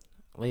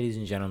Ladies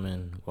and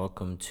gentlemen,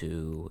 welcome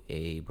to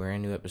a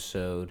brand new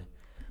episode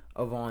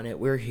of On It.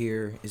 We're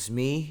here. It's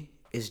me,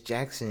 it's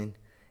Jackson,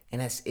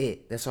 and that's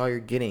it. That's all you're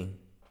getting. That's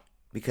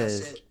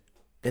Because it.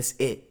 that's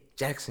it.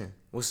 Jackson,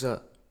 what's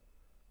up?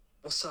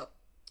 What's up?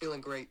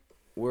 Feeling great.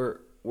 We're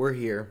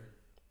here.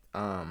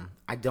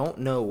 I don't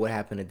know what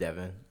happened to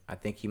Devin. I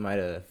think he might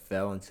have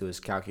fell into his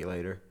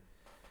calculator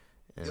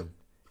Yep. and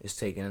is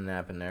taking a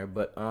nap in there.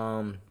 But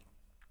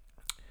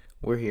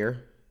we're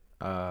here.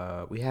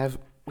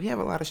 We have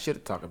a lot of shit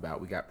to talk about.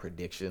 We got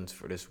predictions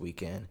for this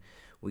weekend.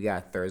 We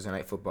got Thursday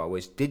night football.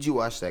 Which did you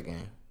watch that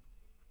game?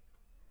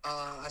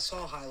 I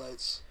saw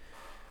highlights,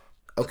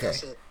 but Okay,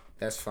 that's it.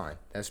 that's fine.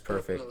 That's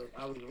perfect. Definitely.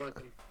 I was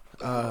working,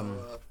 but Um,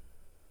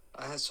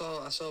 I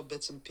saw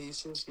bits and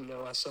pieces.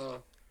 I saw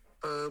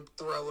Herb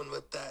throwing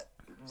with that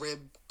rib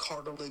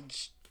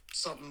cartilage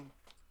something.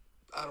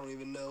 I don't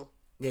even know.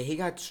 yeah, he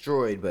got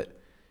destroyed, but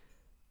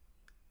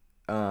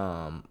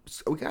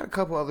so we got a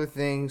couple other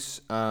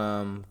things.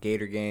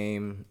 Gator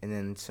game, and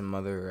then some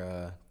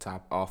other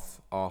top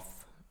off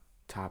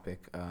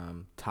topic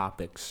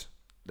topics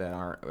that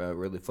aren't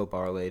really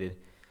football related.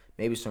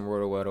 Maybe some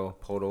roto weddle,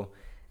 podal,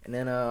 and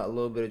then a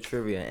little bit of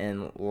trivia.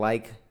 And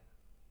like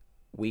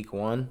week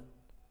one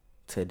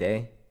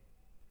today,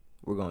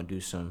 we're gonna do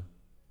some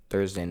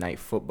Thursday night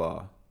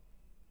football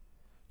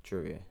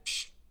trivia.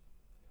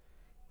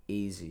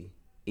 Easy,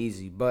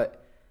 easy.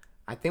 But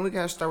I think we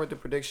gotta start with the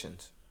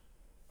predictions.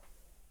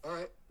 All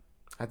right.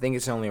 I think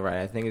it's only right.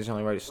 I think it's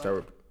only right to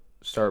Like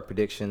start with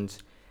predictions.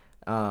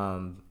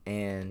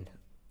 And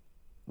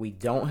we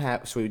don't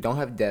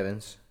have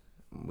Devon's,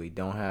 we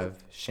don't Nope.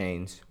 have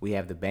Shane's. We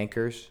have the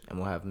bankers, and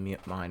we'll have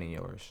mine and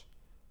yours.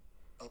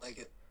 I like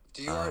it.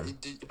 Do you already?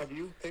 Um, Have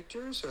you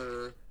pictures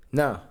or?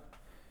 no,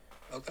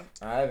 Okay.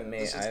 I haven't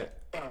made. This is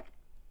I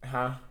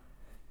huh?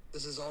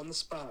 this is on the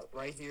spot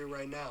right here,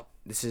 right now.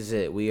 This is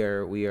it. We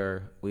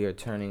are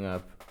turning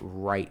up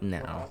right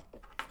now. Wow.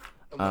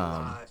 And we're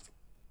Um, live.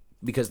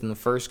 because in the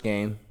first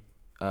game,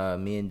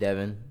 me and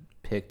Devin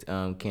picked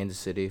Kansas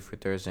City for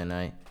Thursday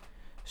night,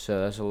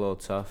 so that's a little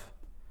tough.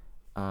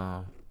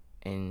 Um,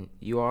 and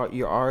you're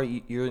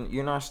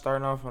not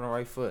starting off on the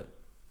right foot.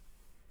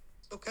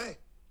 Okay.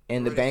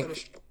 And We're ready to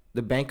finish.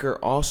 the banker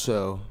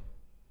also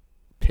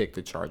picked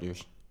the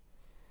Chargers.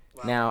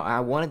 Wow. Now I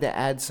wanted to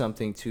add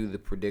something to the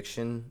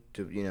prediction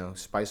to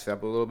spice it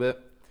up a little bit.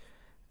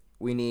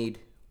 We need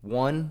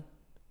one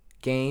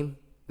game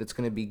that's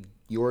going to be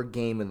your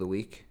game of the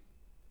week.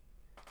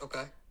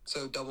 Okay.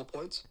 So double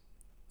points.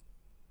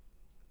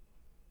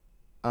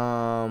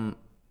 Um,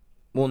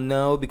 well,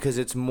 no, because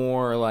it's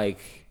more like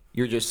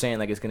you're just saying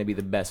like it's going to be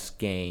the best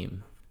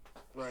game.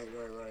 Right,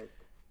 right, right.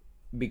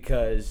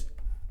 Because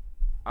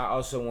I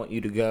also want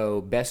you to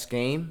go best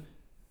game.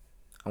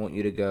 I want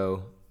you to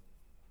go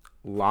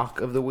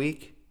lock of the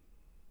week.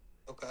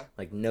 Okay.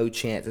 Like no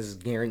chance. This is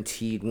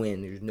guaranteed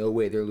win. There's no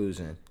way they're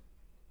losing.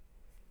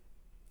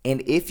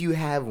 And if you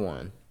have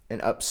one, an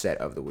upset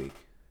of the week.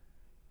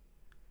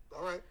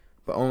 All right.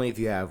 But only if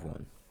you have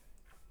one.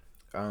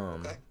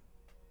 Um, Okay.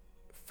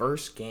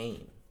 First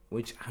game,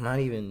 which I'm not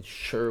even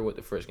sure what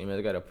the first game is.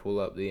 I gotta pull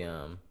up the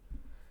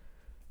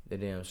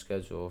damn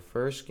schedule.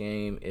 First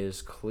game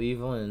is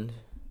Cleveland.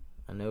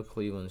 I know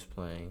Cleveland's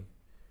playing.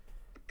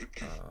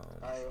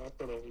 I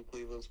also know who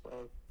Cleveland's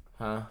playing.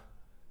 Huh?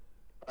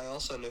 I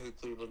also know who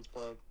Cleveland's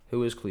playing.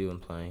 Who is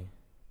Cleveland playing?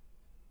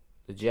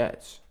 The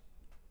Jets.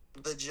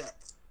 The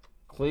Jets.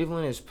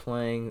 Cleveland is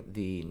playing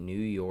the New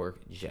York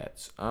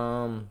Jets.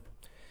 I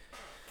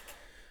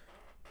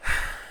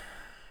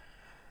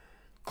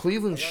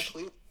Cleveland. got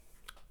Cleveland.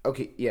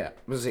 Okay, yeah. I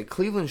was gonna say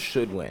Cleveland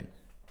should win.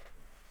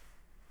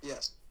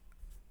 Yes.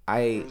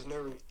 I. There's no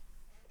reason.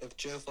 If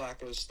Joe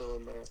Flacco is still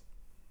in there.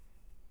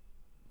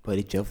 But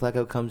if Joe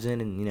Flacco comes in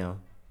and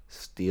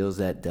steals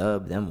that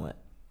dub, then what?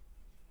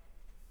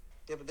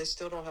 Yeah, but they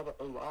still don't have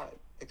a line.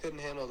 They couldn't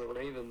handle the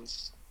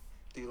Ravens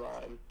D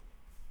line.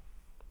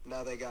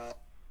 Now they got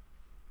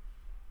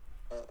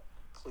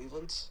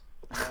Cleveland's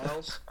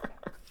Miles.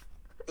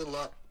 Good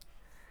luck.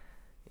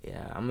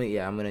 I'm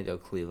gonna go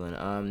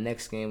Cleveland.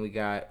 Next game we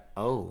got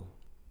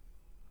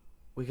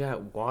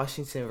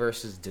Washington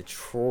versus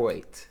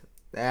Detroit.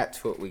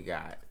 That's what we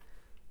got.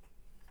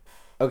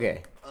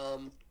 Okay.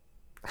 Um.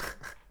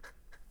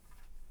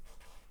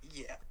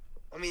 Yeah.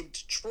 I mean,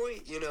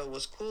 Detroit,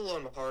 was cool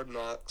on Hard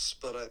Knocks,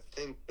 but I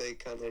think they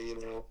kind of,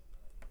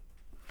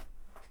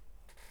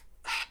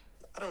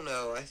 I don't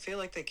know. I feel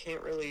like they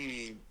can't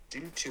really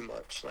do too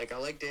much. Like, I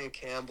like Dan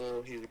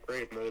Campbell. He's a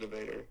great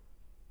motivator.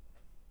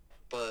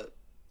 But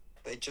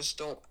they just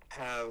don't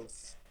have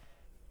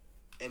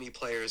any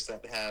players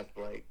that have,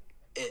 like,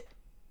 it.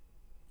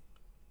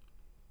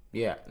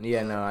 Yeah,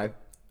 no, I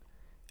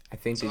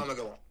think So I'm going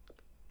to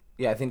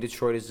go. I think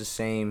Detroit is the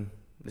same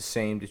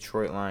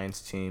Detroit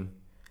Lions team.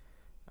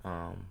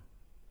 Um,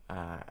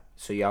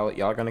 so y'all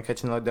gonna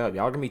catch another dub.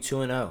 Y'all gonna be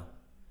 2-0.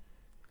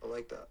 I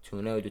like that.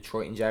 2-0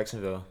 Detroit and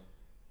Jacksonville.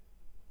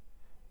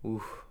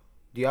 Oof.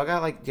 Do you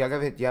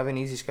have an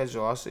easy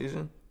schedule all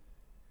season?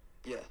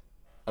 Yeah.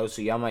 Oh,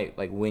 so y'all might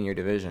like win your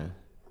division.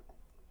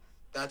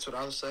 That's what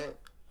I was saying.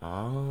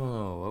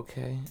 Oh,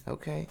 okay,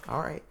 okay, all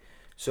right.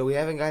 So we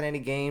haven't got any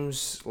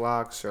games,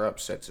 locks, or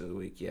upsets of the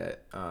week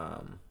yet.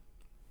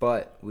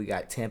 But we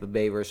got Tampa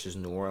Bay versus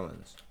New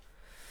Orleans.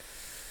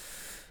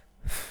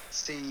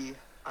 See,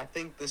 I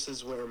think this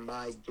is where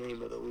my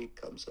game of the week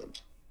comes in.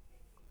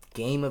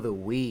 Game of the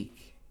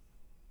week.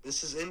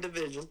 This is in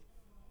division.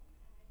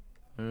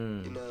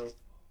 Hmm. You know,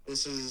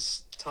 this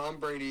is Tom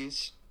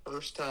Brady's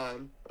first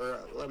time, or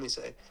let me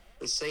say,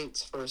 the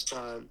Saints' first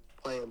time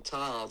playing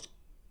Tom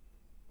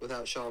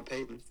without Sean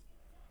Payton.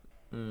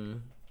 Hmm.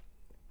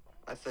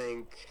 I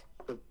think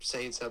the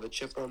Saints have a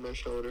chip on their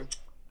shoulder.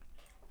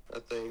 I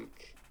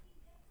think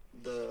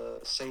the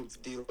Saints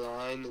D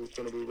line is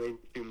going to be way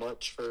too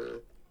much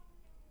for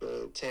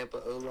the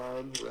Tampa O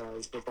line, who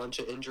has a bunch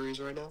of injuries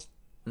right now.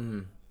 Hmm.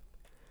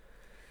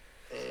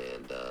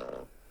 And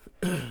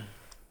I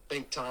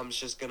think Tom's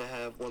just going to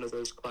have one of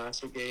those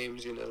classic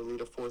games,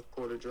 lead a fourth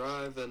quarter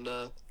drive and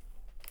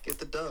get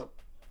the dub.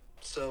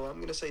 So I'm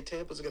going to say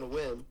Tampa's going to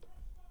win,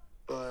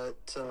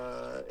 but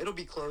it'll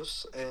be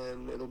close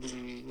and it'll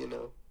be,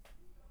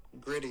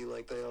 gritty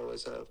like they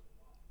always have.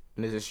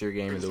 And is this your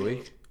game of the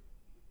week?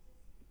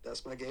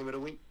 That's my game of the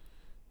week.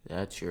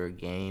 That's your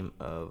game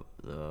of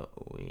the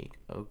week.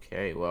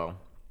 Okay, well,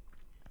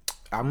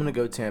 I'm gonna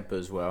go Tampa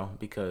as well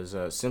because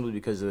simply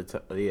because of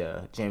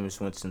the Jameis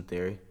Winston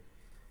theory.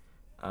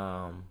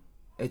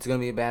 It's gonna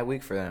be a bad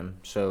week for them.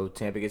 So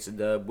Tampa gets a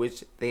dub,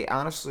 which they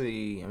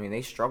honestly, I mean,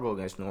 they struggle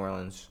against New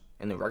Orleans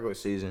in the regular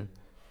season.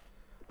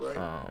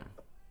 Right.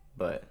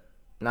 But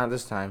not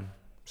this time.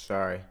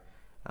 Sorry.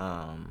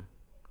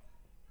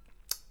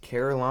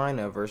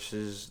 Carolina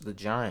versus the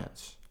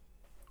Giants.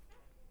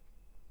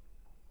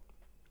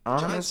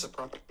 Giants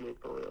surprised me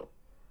for real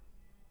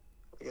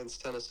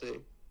against Tennessee.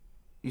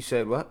 You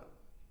said what?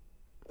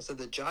 I said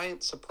the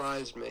Giants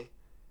surprised me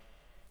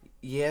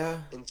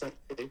Yeah. in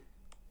Tennessee.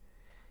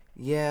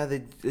 Yeah,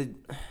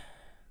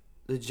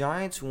 the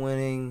Giants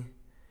winning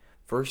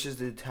versus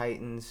the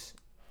Titans.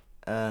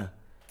 I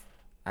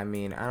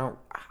mean, I've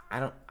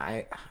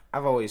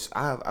always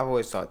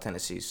thought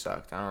Tennessee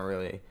sucked. I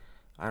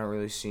don't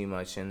really see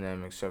much in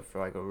them except for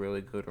like a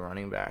really good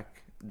running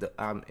back.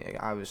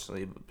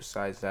 Obviously,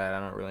 besides that, I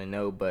don't really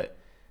know. But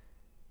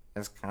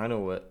that's kind of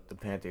what the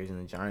Panthers and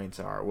the Giants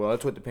are. Well,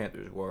 that's what the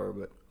Panthers were.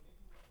 But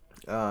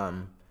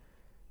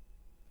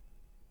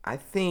I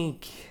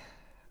think,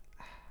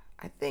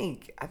 I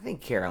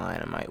think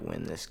Carolina might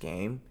win this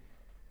game.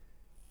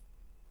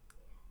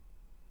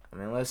 I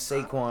mean, unless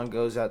Saquon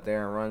goes out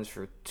there and runs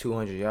for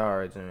 200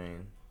 yards. I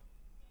mean,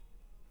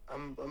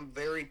 I'm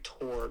very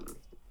torn.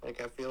 Like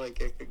I feel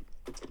like it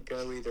could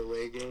go either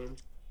way. Game.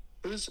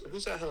 Who's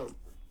at home?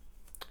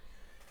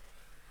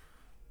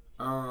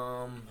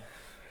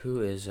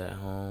 who is at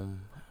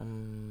home?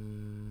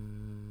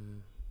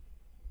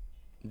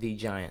 The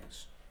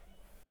Giants.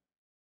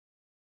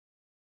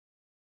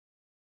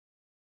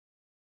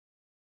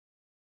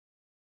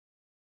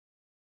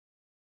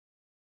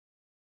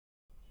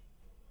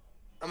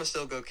 I'm gonna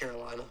still go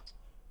Carolina.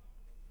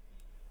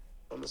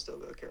 I'm gonna still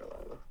go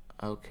Carolina.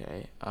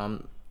 Okay.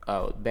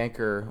 Oh,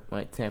 Banker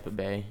went Tampa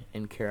Bay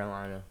in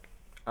Carolina.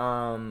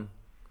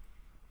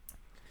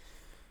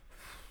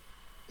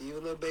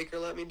 Even though Baker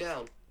let me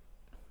down.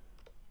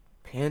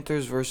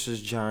 Panthers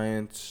versus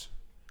Giants.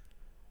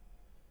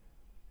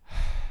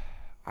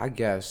 I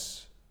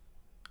guess.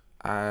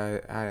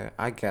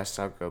 I guess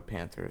I'll go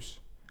Panthers.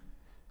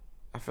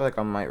 I feel like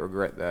I might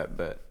regret that,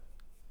 but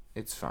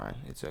it's fine.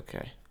 It's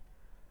okay.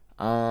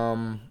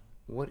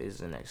 What is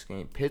the next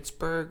game?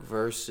 Pittsburgh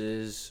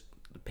versus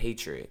the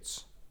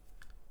Patriots.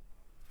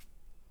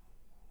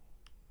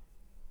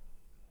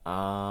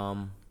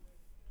 Um,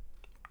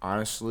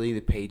 Honestly,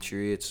 the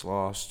Patriots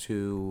lost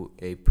to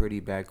a pretty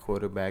bad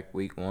quarterback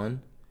week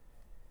one.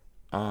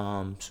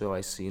 So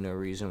I see no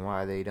reason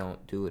why they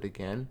don't do it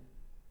again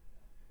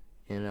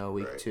in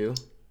week Right. two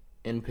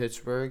in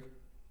Pittsburgh.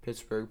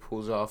 Pittsburgh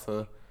pulls off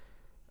a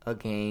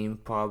game,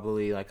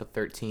 probably like a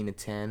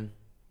 13-10,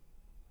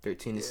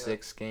 13 to Yeah.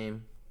 6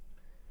 game.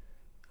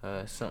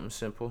 Something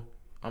simple.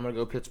 I'm gonna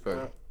go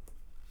Pittsburgh.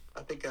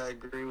 I think I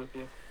agree with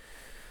you.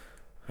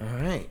 All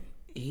right,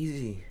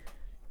 easy.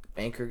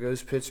 Banker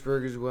goes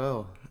Pittsburgh as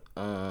well.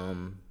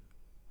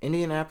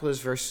 Indianapolis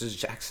versus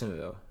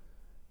Jacksonville.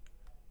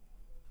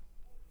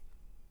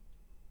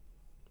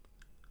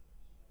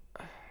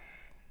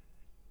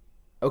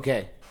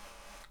 Okay,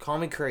 call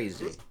me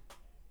crazy.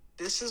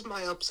 This is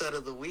my upset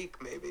of the week,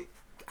 maybe.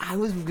 I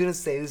was gonna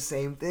say the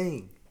same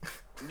thing.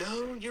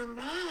 No, you're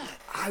not.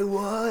 I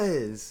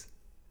was.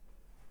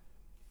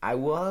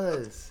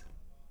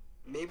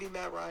 Maybe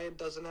Matt Ryan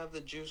doesn't have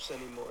the juice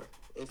anymore,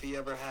 if he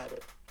ever had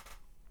it.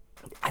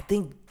 I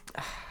think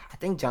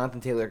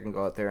Jonathan Taylor can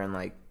go out there and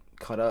like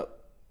cut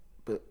up.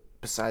 But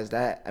besides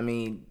that, I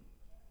mean,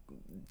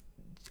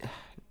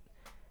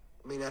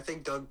 I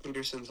think Doug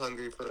Peterson's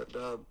hungry for a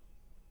dub.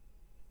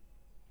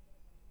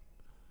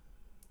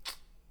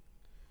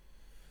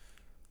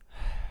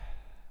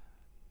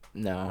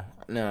 no.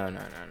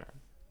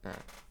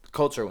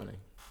 Culture winning.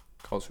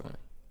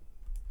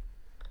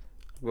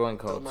 Going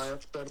So Colts. my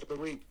upset of the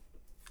week.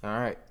 All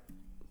right.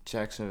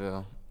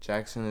 Jacksonville.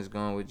 Jackson is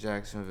going with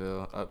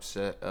Jacksonville.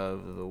 Upset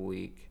of the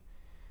week.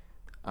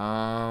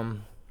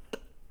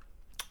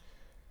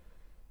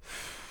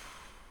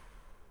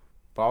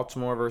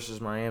 Baltimore versus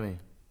Miami.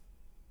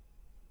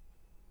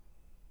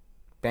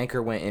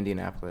 Banker went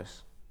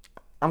Indianapolis.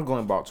 I'm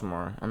going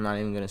Baltimore. I'm not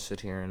even gonna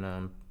sit here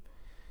and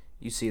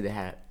you see the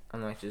hat.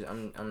 I'm not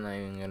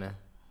even gonna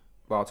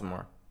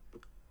Baltimore.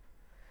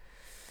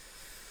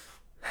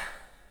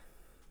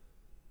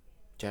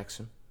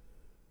 Jackson.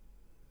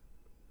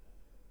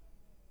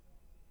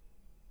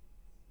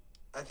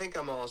 I think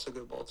I'm also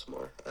good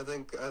Baltimore. I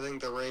think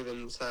the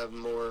Ravens have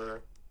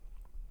more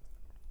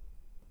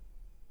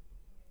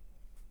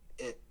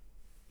it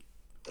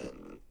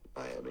than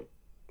Miami.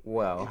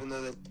 Well, Even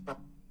though they have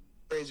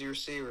crazy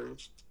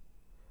receivers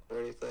or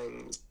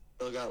anything,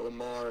 still got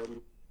Lamar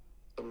and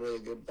some really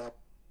good back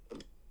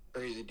and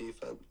crazy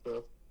defense.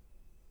 So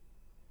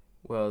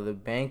the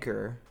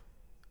banker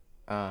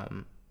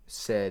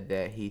said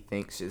that he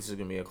thinks this is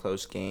gonna be a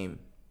close game,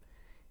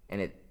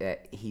 and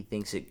that he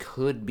thinks it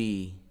could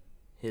be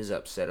his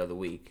upset of the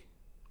week,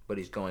 but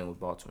he's going with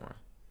Baltimore.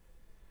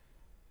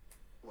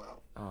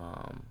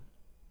 wow.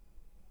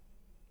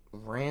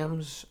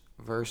 Rams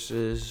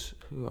versus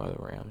who are the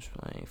Rams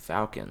playing?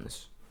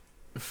 Falcons.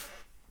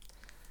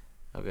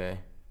 Okay.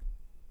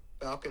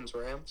 Falcons,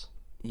 Rams.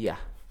 Yeah.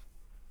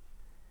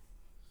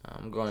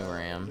 I'm going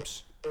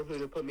Rams. Know who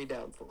to put me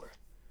down for.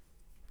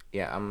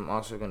 Yeah, I'm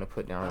also gonna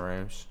put down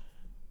Rams.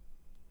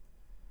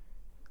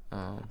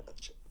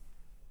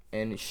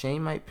 And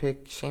Shane might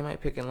pick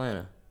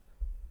Atlanta.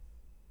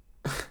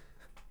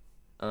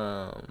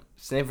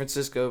 San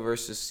Francisco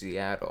versus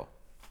Seattle.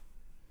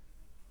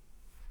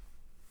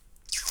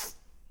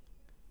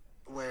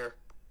 Where?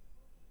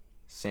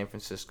 San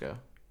Francisco.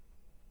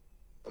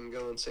 I'm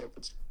going San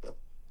Francisco.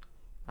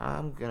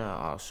 I'm gonna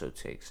also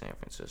take San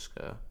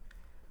Francisco.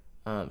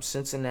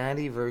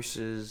 Cincinnati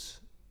versus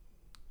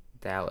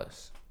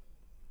Dallas.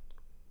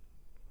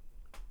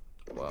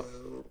 Gonna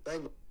go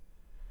Bengals.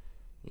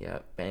 Yeah,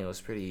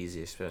 Bengals pretty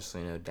easy,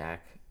 especially no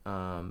Dak.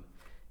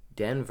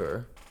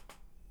 Denver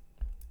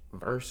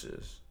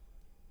versus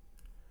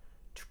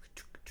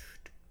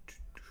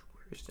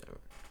where's Denver?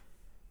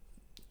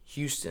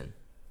 Houston.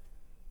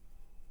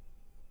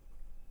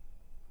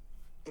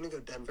 Gonna go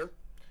Denver.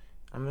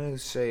 I'm gonna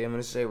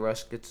say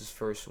Russ gets his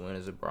first win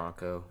as a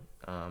Bronco.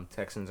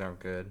 Texans aren't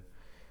good.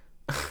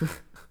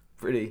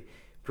 pretty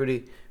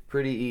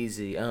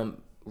easy.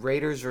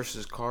 Raiders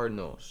versus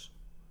Cardinals.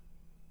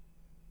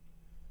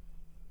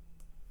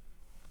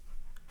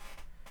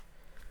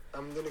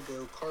 I'm gonna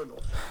go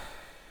Cardinals.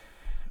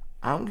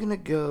 I'm gonna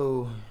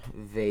go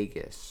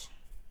Vegas.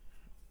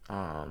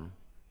 I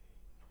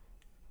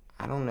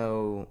don't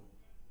know.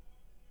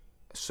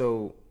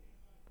 So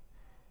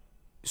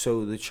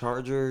the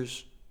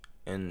Chargers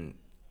and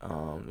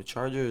the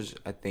Chargers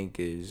I think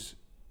is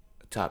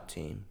a top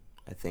team.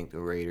 I think the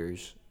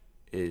Raiders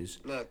is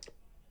No,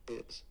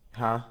 it's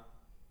huh?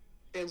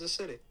 Kansas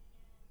City.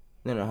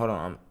 No, hold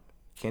on.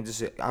 Kansas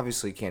City,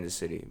 obviously Kansas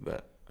City,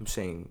 but I'm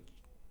saying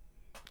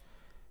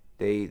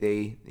they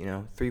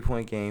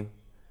 3-point game.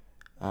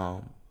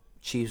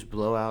 Chiefs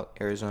blow out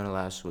Arizona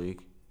last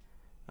week.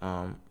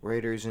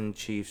 Raiders and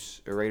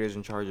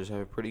Chargers have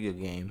a pretty good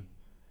game.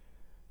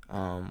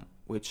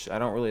 Which I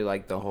don't really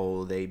like the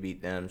whole they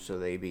beat them so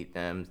they beat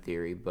them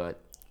theory,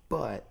 but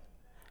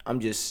I'm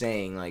just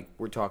saying like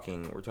we're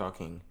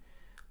talking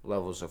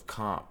levels of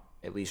comp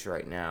at least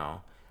right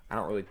now. I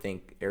don't really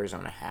think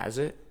Arizona has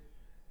it,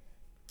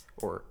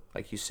 or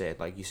like you said,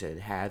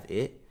 have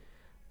it.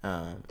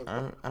 I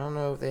don't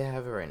know if they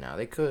have it right now.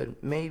 They could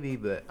maybe,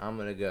 but I'm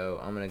gonna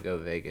go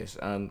Vegas.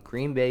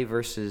 Green Bay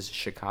versus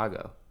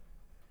Chicago.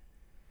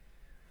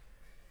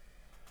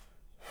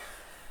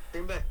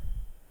 Green Bay.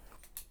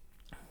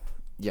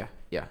 Yeah.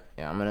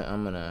 I'm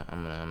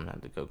gonna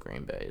have to go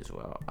Green Bay as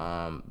well.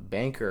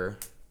 Banker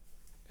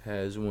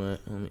has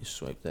went. Let me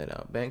swipe that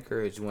out.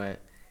 Banker has went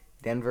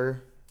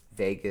Denver,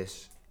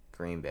 Vegas,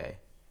 Green Bay.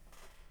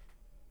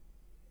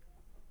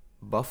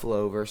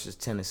 Buffalo versus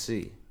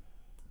Tennessee.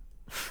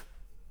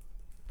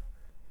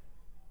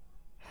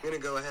 I'm gonna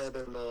go ahead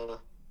and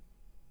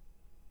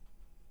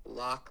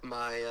lock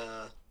my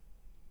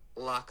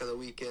lock of the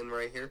weekend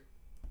right here.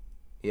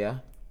 Yeah.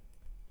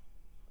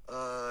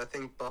 I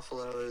think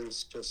Buffalo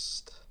is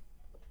just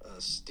a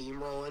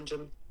steamroll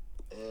engine,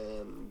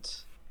 and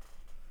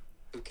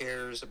who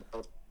cares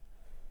about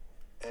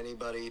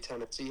anybody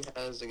Tennessee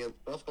has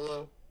against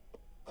Buffalo?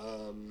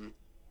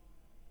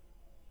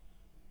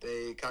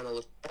 They kind of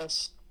look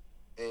best,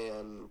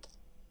 and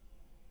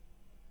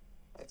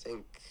I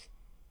think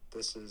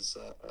this is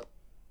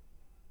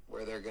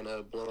where they're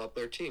gonna blow up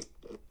their team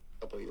in a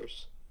couple of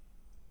years.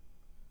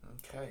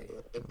 Okay.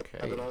 If they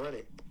haven't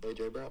already,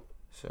 AJ Brown.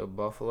 So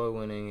Buffalo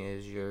winning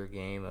is your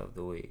game of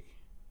the week,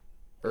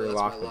 or Well,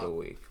 lock of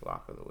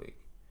the week.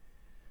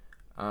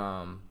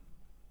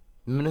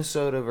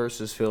 Minnesota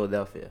versus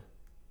Philadelphia.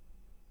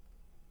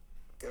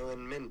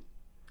 Going Min.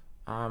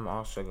 I'm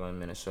also going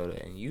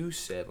Minnesota, and you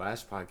said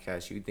last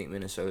podcast you think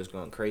Minnesota's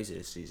going crazy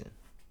this season.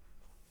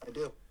 I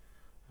do.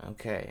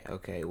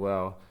 Okay.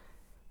 Well,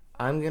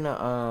 I'm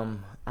gonna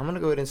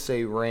go ahead and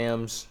say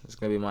Rams is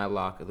gonna be my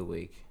lock of the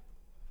week.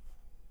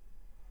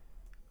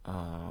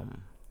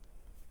 Um,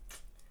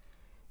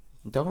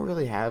 don't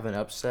really have an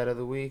upset of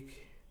the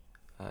week.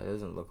 It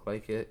doesn't look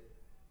like it.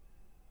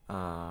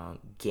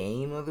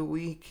 Game of the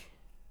week.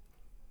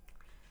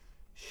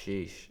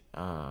 Sheesh.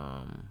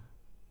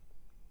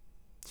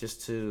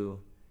 Just to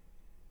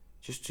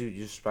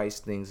just spice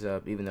things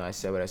up. Even though I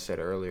said what I said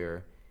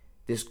earlier,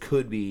 this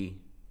could be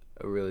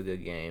a really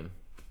good game.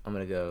 I'm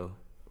gonna go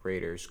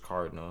Raiders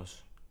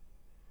Cardinals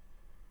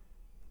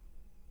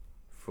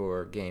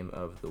for game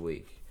of the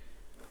week.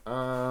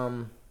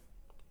 Um,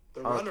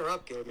 The uh,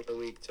 runner-up game of the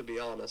week, to be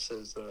honest,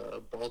 is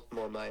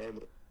Baltimore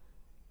Miami.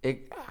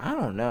 I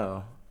don't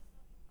know.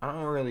 I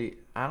don't really.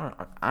 I don't.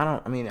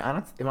 I mean, I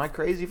don't. Am I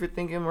crazy for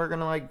thinking we're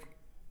gonna like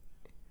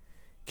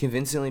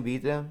convincingly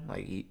beat them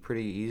like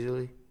pretty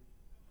easily?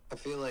 I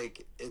feel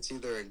like it's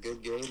either a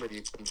good game or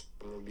you can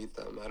beat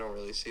them. I don't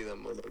really see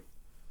them winning.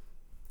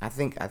 I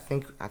think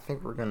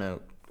we're gonna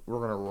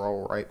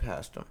roll right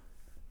past them.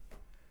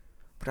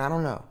 But I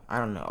don't know. I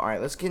don't know. All right,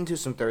 let's get into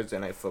some Thursday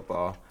night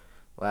football.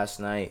 Last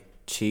night,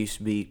 Chiefs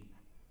beat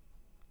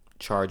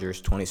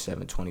Chargers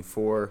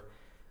 27-24.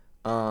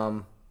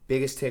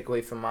 Biggest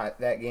takeaway from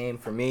that game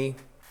for me,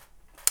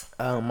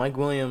 Mike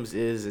Williams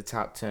is a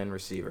top 10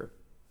 receiver.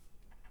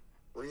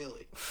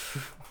 Really?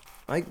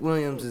 Mike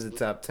Williams is a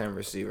top 10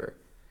 receiver.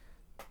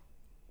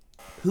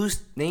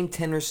 Who's named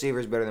 10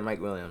 receivers better than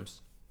Mike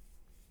Williams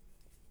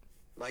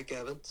Mike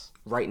Evans.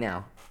 right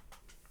now?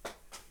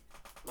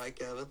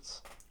 Mike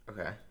Evans.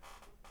 Okay.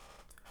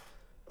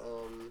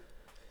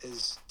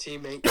 His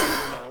teammate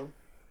Keenan Allen.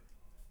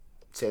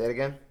 Say that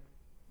again.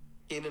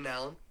 Keenan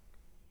Allen.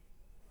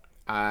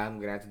 I'm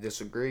gonna have to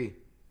disagree.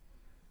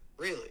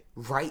 Really?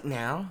 Right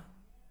now,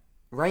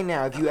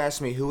 if you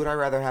ask me who would I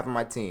rather have on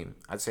my team,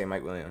 I'd say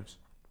Mike Williams.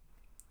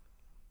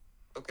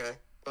 Okay,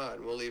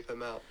 fine. We'll leave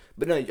him out.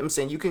 But no, I'm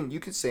saying you can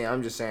say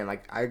I'm just saying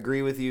like I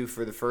agree with you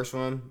for the first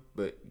one,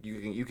 but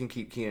you can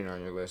keep Keenan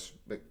on your list.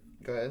 But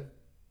go ahead.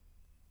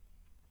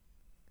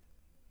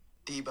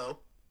 Debo.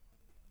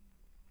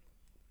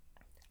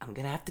 I'm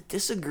gonna have to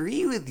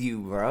disagree with you,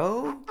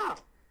 bro.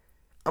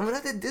 I'm gonna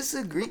have to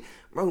disagree,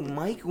 bro.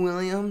 Mike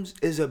Williams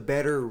is a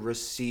better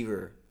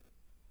receiver.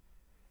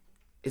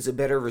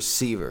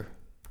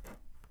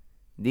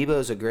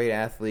 Debo's a great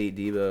athlete.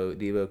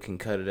 Debo can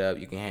cut it up.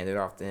 You can hand it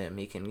off to him.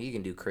 He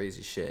can do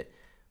crazy shit.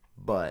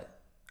 But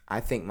I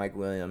think Mike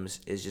Williams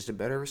is just a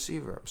better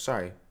receiver. I'm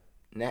sorry.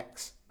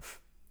 Next.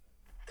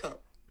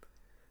 Cup.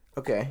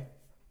 Okay.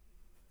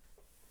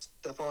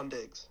 Stephon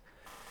Diggs.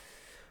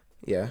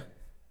 Yeah.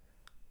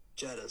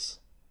 Jettas.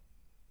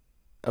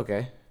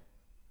 Okay.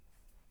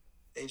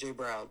 AJ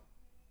Brown.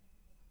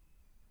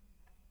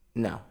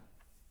 No.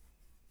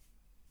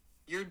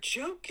 You're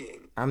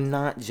joking, I'm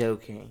not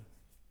joking.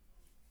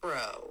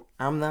 bro.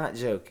 I'm not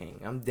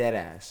joking. I'm dead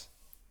ass.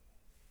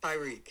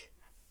 Tyreek.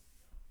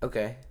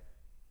 Okay.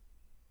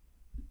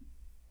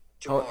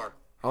 Jamar.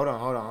 Hold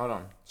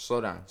on.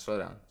 Slow down.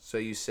 So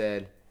you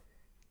said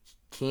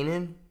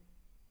Keenan?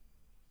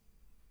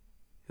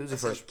 Who's the I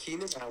said first?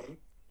 Keenan Allen.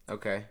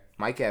 Okay.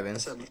 Mike I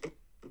Evans. said Mike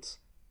Evans.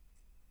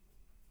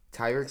 I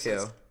Tyreek said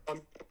Hill.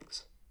 Stephon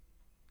Diggs.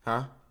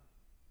 Huh?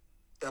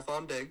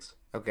 Stephon Diggs.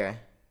 Okay.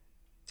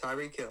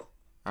 Tyreek Hill.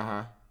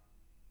 Uh-huh.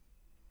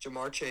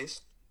 Jamar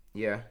Chase.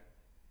 Yeah.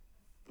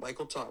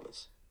 Michael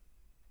Thomas.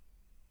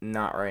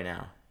 Not right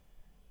now.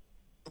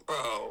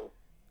 Bro.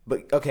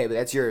 But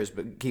that's yours,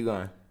 but keep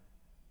going.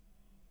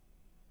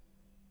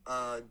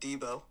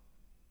 Debo.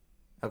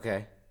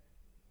 Okay.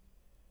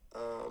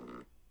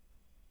 Um,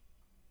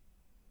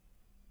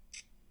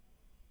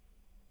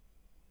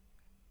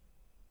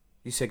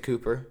 You said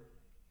Cooper.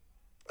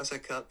 I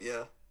said Cup,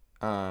 yeah.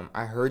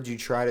 I heard you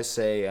try to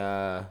say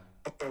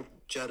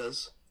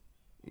Jettas.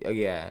 oh,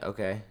 yeah,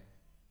 okay.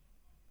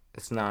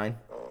 It's 9.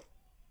 Oh.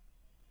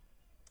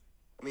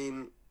 I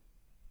mean,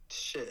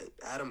 shit.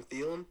 Adam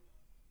Thielen?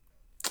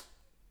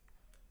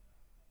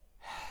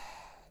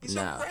 He's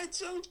No. a red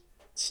zone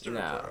monster,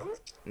 No. bro.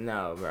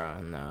 No,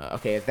 bro, no.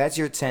 Okay, if that's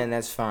your 10,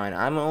 that's fine.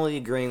 I'm only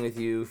agreeing with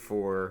you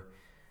for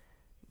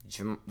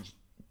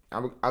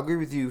I'll agree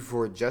with you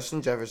for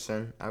Justin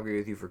Jefferson. I'll agree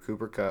with you for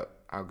Cooper Kupp.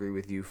 I'll agree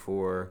with you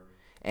for,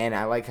 and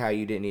I like how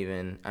you didn't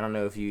even. I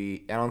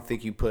don't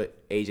think you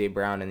put AJ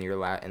Brown in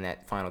in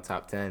that final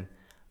top 10.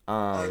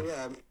 Oh,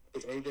 yeah.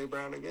 It's AJ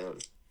Brown again.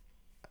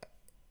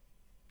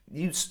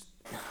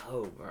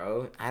 Oh,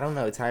 bro. I don't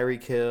know.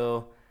 Tyreek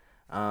Hill,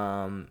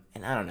 and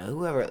I don't know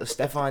whoever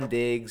Stephon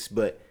Diggs,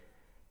 but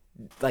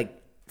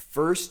like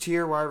first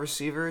tier wide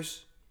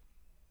receivers.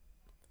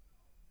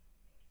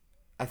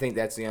 I think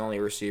that's the only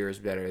receivers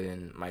better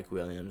than Mike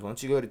Williams.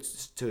 Once you go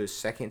to a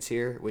second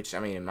tier, which I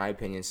mean, in my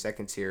opinion,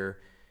 second tier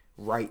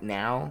right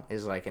now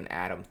is like an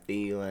Adam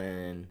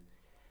Thielen,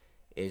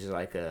 is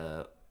like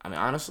a. I mean,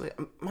 honestly,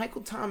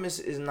 Michael Thomas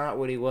is not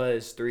what he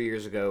was 3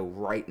 years ago.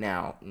 Right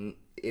now,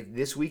 if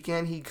this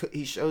weekend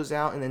he shows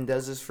out and then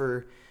does this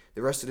for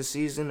The rest of the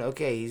season,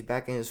 okay, he's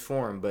back in his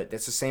form, but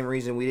that's the same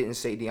reason we didn't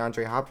say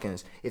DeAndre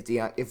Hopkins.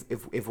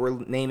 If we're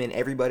naming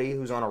everybody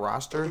who's on a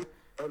roster,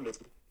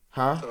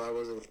 huh? So I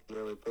wasn't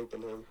really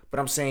poking him.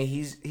 But I'm saying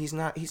he's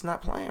not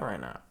playing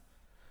right now.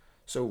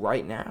 So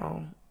right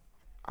now,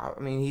 I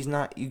mean he's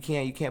not. You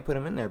can't put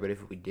him in there. But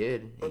if we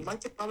did, But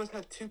Mike Thomas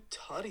had 2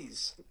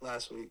 tutties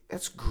last week.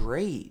 that's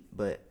great.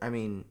 But I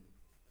mean,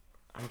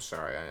 I'm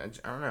sorry. I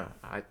don't know.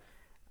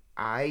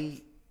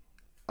 I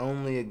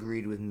only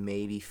agreed with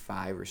maybe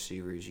 5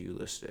 receivers you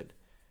listed.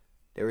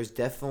 There was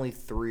definitely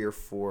 3 or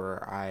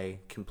 4 I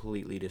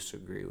completely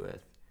disagree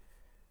with.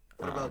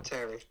 What about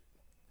Terry?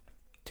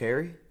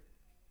 Terry?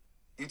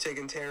 You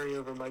taking Terry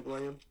over Mike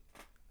Williams?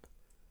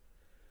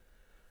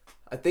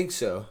 I think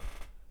so.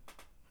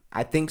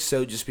 I think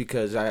so just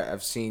because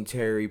I've seen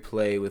Terry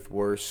play with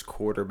worse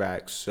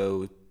quarterbacks,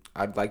 so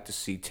I'd like to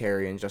see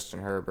Terry and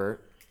Justin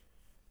Herbert.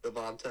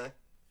 Devontae?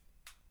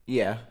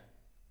 Yeah.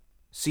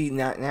 See,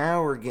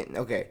 now we're getting...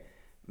 Okay.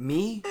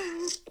 Me?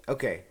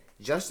 Okay.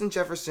 Justin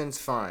Jefferson's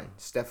fine.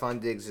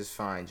 Stephon Diggs is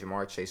fine.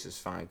 Jamar Chase is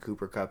fine.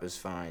 Cooper Kupp is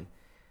fine.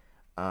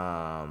 Who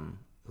are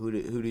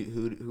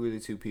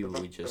the 2 people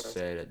we just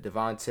said?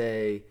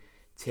 Devontae,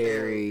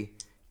 Terry,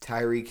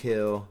 Tyreek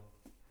Hill.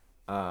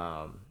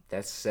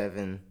 That's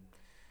 7.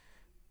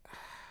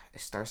 It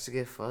starts to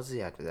get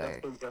fuzzy after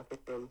that. Justin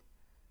Jefferson.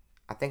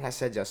 I think I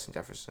said Justin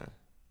Jefferson.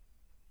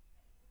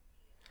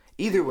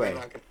 Either way,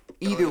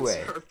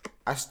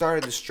 I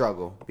started to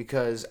struggle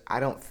because I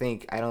don't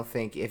think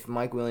if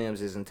Mike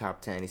Williams isn't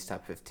top 10, he's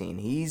top 15.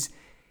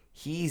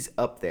 He's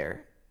up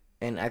there.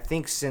 And I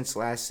think since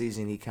last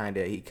season he kind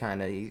of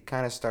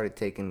started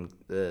taking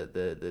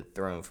the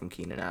throne from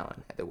Keenan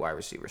Allen at the wide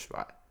receiver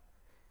spot.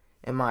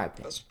 In my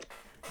opinion.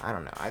 I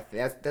don't know.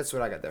 That's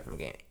what I got there from the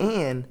game.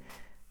 And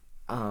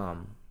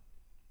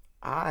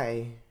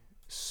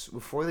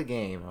before the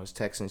game, I was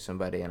texting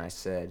somebody and I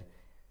said,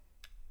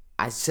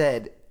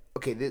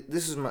 okay,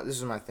 this is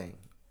my thing.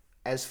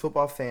 As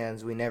football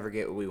fans, we never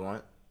get what we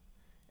want,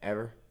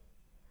 ever.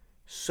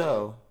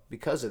 So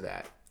because of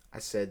that, I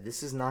said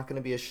this is not going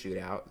to be a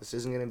shootout. This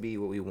isn't going to be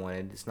what we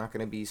wanted. It's not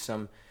going to be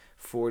some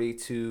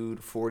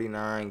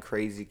 42-49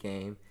 crazy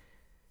game.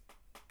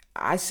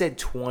 I said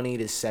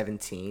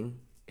 20-17.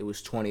 It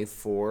was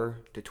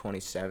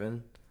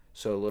 24-27,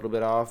 so a little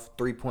bit off.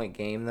 3-point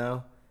game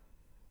though,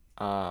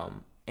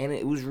 and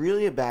it was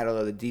really a battle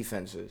of the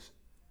defenses,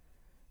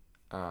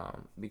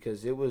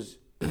 because it was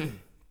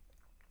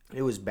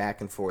it was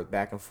back and forth,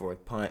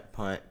 punt,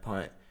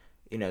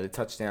 the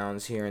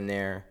touchdowns here and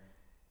there,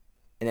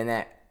 and then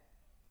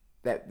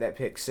that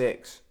pick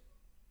six,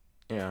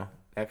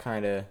 that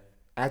kind of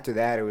after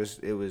that it was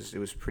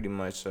pretty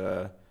much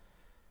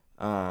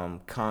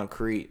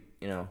concrete,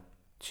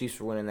 Chiefs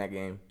were winning that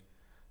game.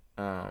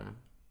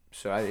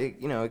 So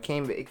it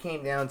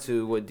came down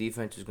to what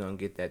defense is going to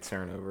get that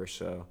turnover.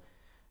 So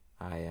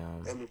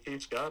and the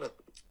Chiefs got it.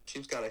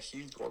 Chiefs got a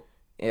huge one.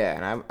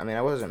 Yeah, and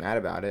I wasn't mad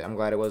about it. I'm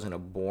glad it wasn't a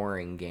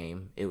boring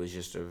game. It was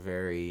just a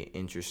very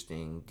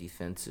interesting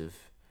defensive.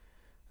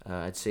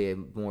 I'd say a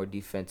more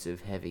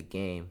defensive heavy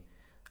game.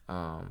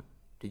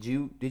 Did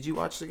you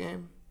watch the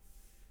game?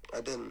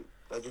 I didn't.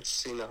 I just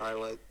seen the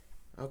highlight.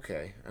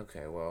 Okay.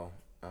 Well,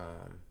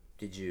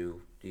 do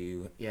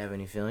you have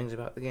any feelings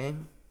about the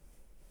game?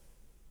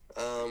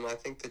 I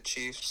think the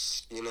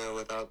Chiefs,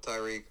 without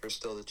Tyreek, are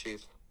still the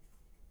Chiefs,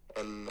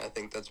 and I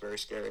think that's very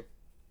scary.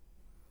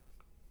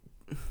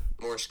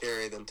 More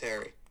scary than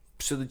Terry.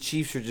 So the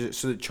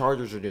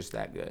Chargers are just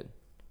that good.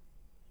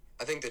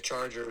 I think the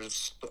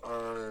Chargers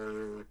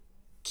are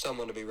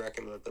someone to be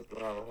reckoned with as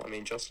well. I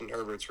mean, Justin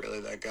Herbert's really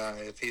that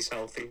guy. If he's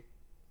healthy,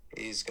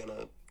 he's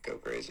gonna go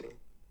crazy.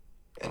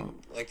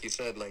 And like you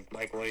said, like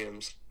Mike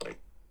Williams, like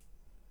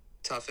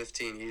top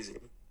 15 easy.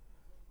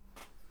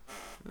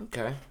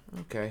 Okay.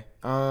 Okay.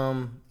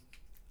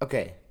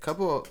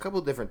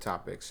 Couple different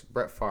topics.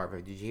 Brett Favre.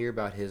 Did you hear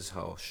about his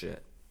whole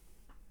shit?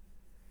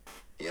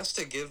 He has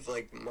to give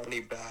like money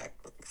back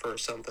for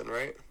something,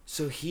 right?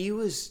 So he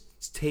was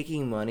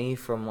taking money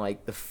from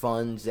like the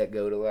funds that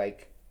go to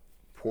like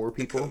poor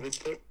people.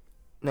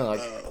 No,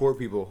 like poor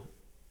people.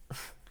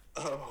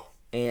 Oh.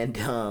 And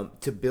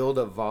to build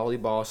a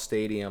volleyball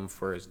stadium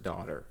for his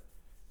daughter,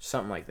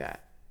 something like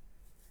that.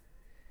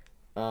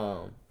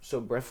 So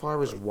Brett Favre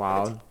was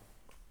wild.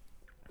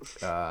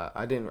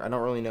 I don't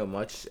really know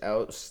much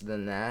else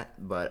than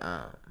that, but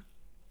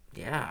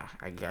yeah,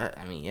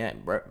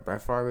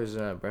 Brett Favre is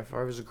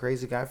a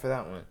crazy guy for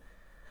that one.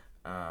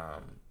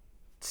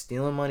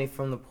 Stealing money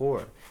from the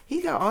poor.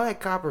 He got all that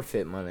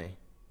Copperfit money.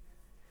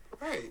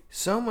 Right.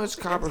 So much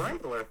Copperfit.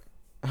 Wrangler.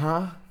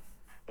 Huh?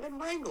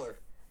 And Wrangler.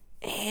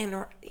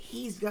 And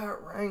he's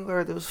got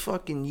Wrangler, those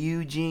fucking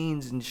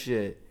Eugenes and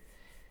shit.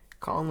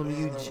 Call him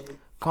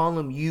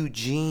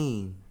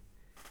Eugene.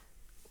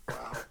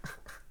 Wow.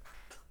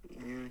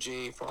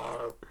 Eugene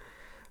Favre.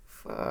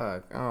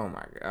 Fuck. Oh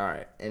my god. All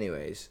right.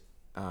 Anyways,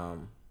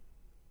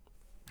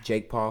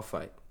 Jake Paul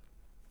fight.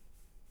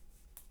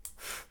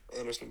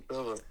 Anderson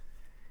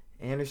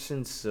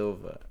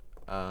Silva.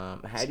 How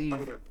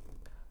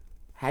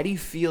do you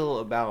feel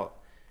about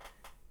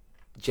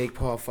Jake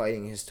Paul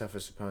fighting his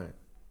toughest opponent.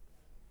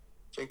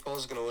 Jake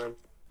Paul's gonna win.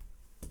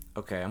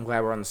 Okay, I'm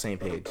glad we're on the same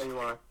Let me page. tell you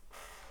why.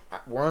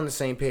 We're on the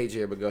same page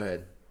here, but go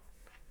ahead.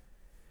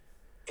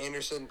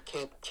 Anderson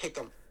can't kick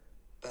him.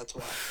 That's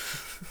why.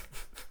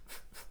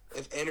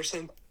 If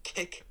Anderson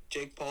kick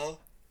Jake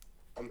Paul,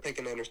 I'm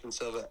picking Anderson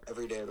Silva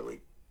every day of the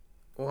week.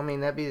 Well, I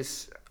mean, that'd be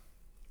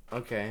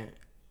okay.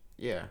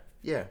 Yeah.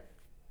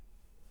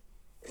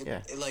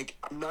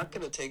 I'm not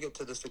gonna take it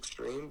to this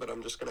extreme, but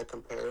I'm just gonna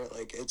compare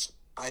it.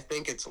 I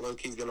think it's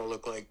low-key gonna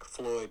look like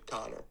Floyd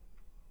Connor.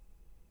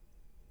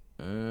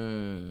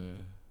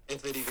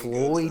 If it even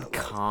Floyd goes that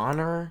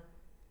Connor?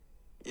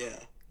 Yeah.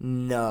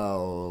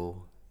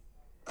 No.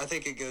 I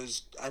think it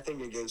goes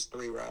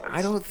 3 rounds.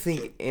 I don't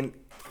think in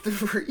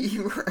 3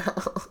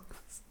 rounds.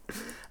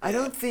 I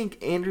don't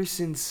think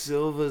Anderson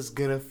Silva's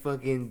gonna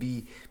fucking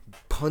be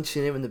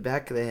punching him in the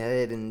back of the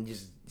head and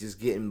just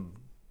getting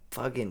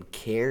fucking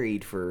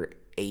carried for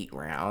 8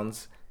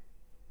 rounds.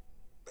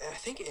 I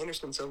think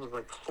Anderson Silva's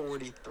like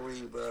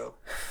 43, bro.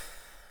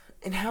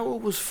 And how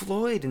old was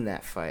Floyd in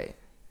that fight?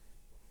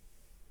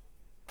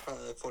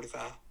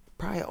 45.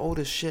 Probably old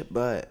as shit,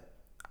 but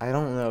I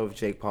don't know if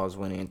Jake Paul's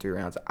winning in 3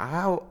 rounds.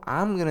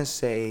 I'm gonna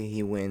say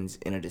he wins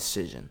in a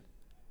decision.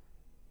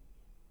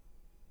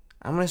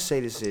 I'm gonna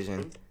say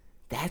decision.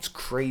 That's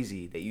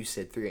crazy that you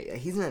said 3.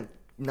 He's gonna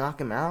knock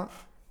him out?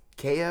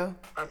 KO?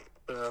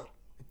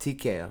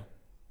 TKO.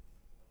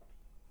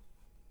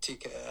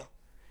 TKO.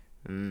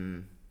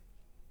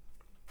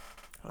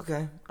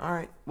 Okay. All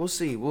right. We'll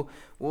see.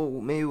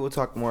 Maybe we'll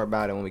talk more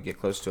about it when we get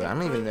close to it. I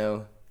don't even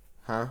know.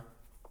 Huh?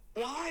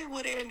 Why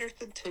would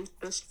Anderson take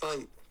this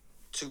fight?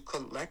 To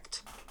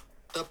collect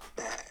the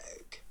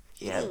bag.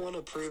 He don't want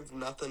to prove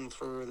nothing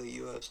for the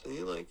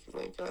UFC.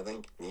 I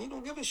think he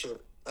don't give a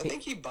shit. I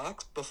think he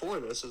boxed before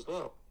this as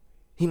well.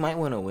 He might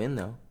want to win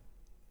though.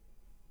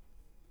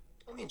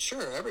 I mean,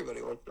 sure,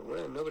 everybody wants to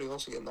win. Nobody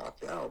wants to get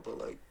knocked out, but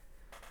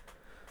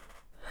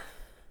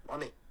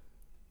money.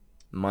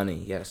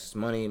 Money, yes.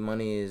 Money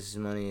is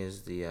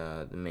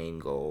the main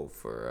goal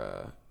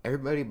for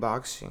everybody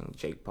boxing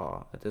Jake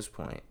Paul at this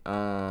point.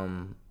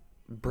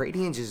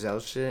 Brady and Giselle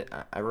shit,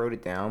 I wrote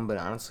it down, but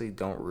honestly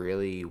don't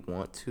really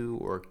want to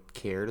or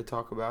care to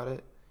talk about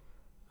it.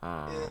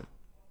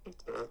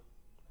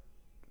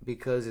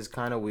 Because it's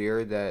kind of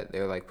weird that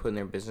they're like putting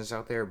their business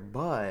out there,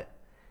 but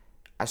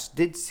I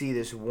did see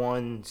this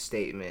one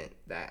statement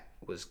that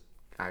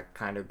I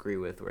kind of agree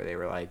with, where they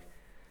were like,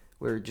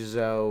 where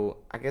Giselle,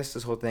 I guess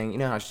this whole thing, you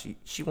know how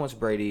she wants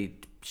Brady,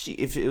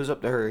 if it was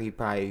up to her, he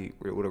probably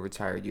would have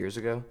retired years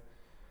ago.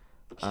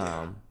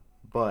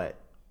 But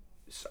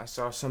I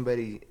saw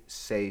somebody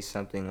say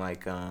something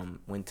like, when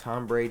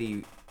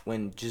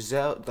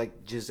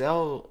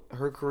Giselle,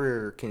 her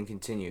career can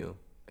continue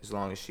as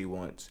long as she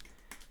wants.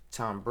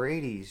 Tom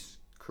Brady's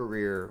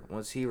career,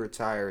 once he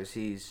retires,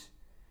 he's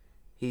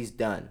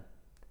done.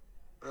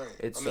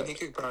 Right. He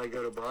could probably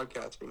go to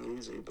broadcasting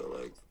easy, but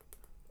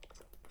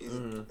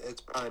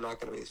it's probably not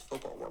going to be his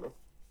football money.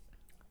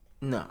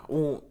 No.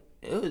 Well,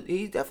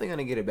 he's definitely going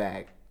to get a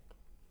bag.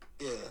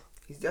 Yeah.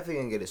 He's definitely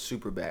going to get a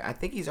super bag. I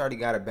think he's already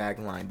got a bag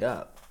lined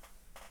up.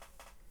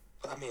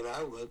 I mean,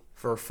 I would.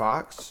 For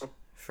Fox?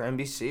 For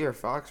NBC or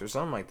Fox or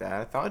something like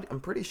that. I'm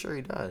pretty sure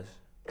he does.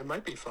 It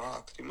might be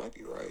Fox. You might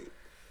be right.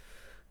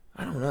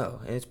 I don't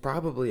know. It's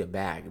probably a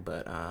bag,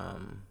 but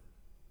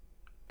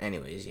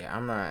anyways, yeah, I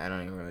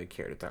don't even really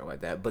care to talk about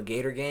that. But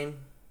Gator game,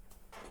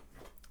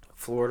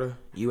 Florida,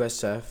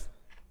 USF.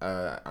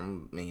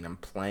 I'm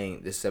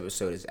playing. This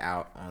episode is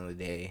out on the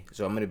day,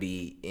 so I'm gonna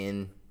be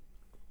in.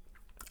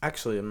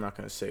 Actually, I'm not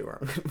gonna say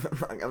where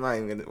I'm not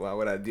even gonna. Why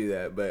would I do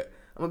that? But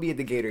I'm gonna be at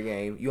the Gator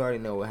game. You already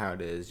know how it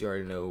is. You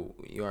already know.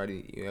 You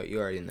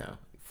already know.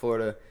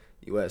 Florida,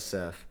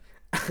 USF.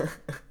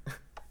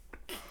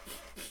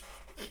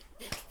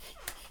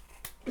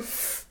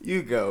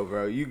 You go,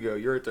 bro. You go.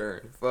 Your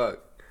turn.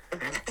 Fuck.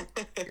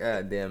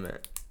 God damn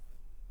it.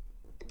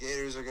 The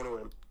Gators are gonna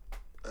win.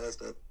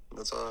 That's it.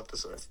 That's all I have to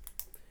say.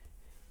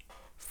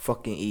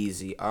 Fucking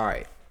easy. All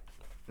right.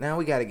 Now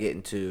we gotta get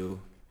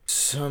into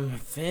some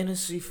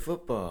fantasy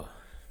football.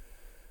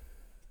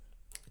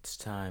 It's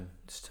time.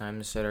 It's time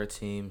to set our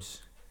teams.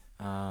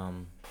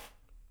 Do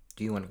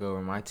you want to go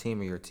over my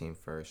team or your team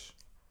first?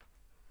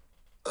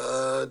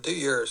 Do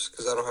yours,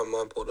 because I don't have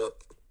mine pulled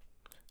up.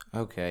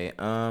 Okay.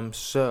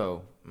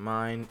 So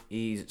mine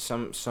is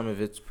some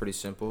of it's pretty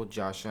simple.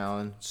 Josh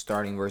Allen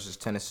starting versus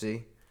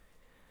Tennessee.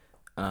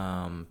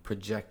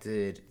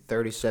 Projected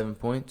 37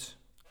 points.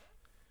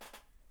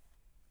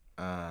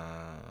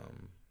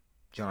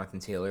 Jonathan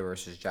Taylor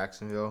versus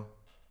Jacksonville.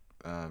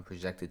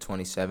 Projected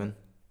 27.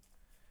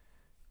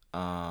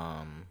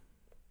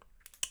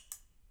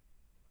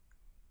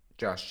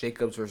 Josh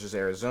Jacobs versus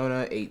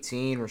Arizona,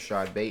 18.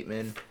 Rashad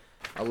Bateman,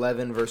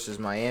 11 versus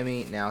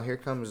Miami. Now here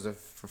comes the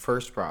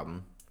first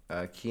problem.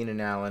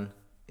 Keenan Allen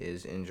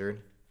is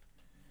injured.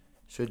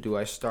 So do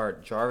I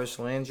start Jarvis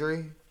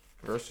Landry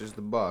versus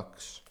the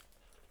Bucks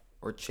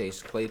or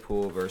Chase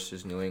Claypool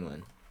versus New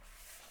England?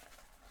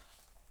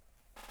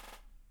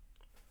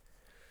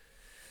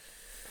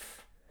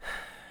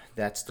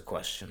 That's the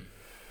question.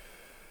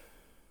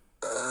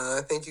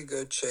 I think you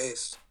go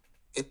Chase.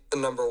 He's the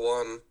number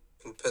one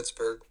in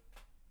Pittsburgh.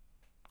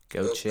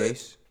 Go So they,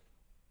 Chase.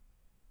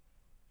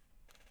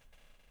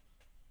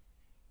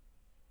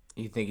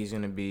 You think he's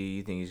gonna be?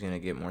 You think he's gonna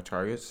get more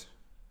targets?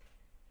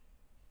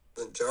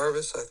 and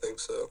Jarvis, I think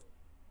so.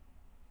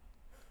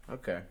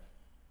 Okay.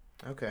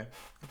 Okay.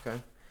 Okay.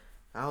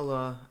 I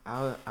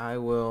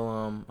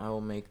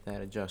will make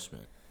that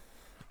adjustment.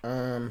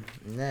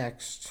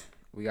 Next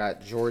we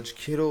got George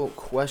Kittle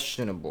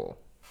questionable.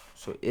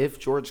 So if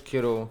George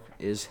Kittle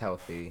is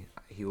healthy,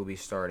 he will be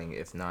starting.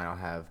 If not, I'll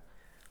have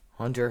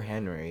Hunter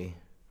Henry.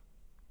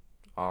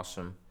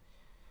 Awesome.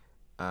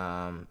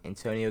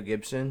 Antonio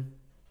Gibson.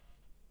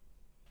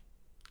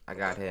 I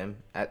got Okay.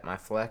 him at my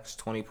flex,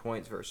 20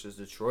 points versus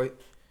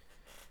Detroit.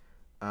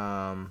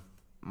 Marlon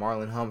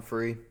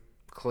Humphrey,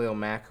 Khalil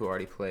Mack, who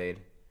already played.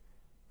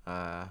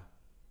 Uh,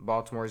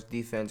 Baltimore's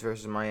defense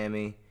versus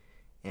Miami,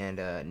 and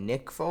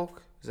Nick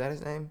Folk. Is that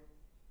his name?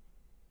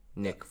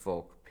 Yeah. Nick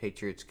Folk,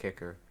 Patriots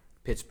kicker.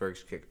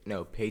 Pittsburgh's kicker.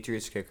 No,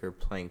 Patriots kicker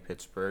playing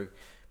Pittsburgh.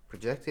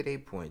 Projected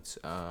 8 points.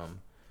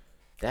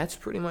 That's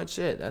pretty much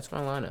it. That's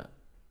my lineup.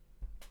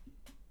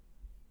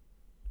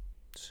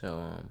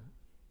 So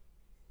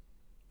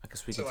I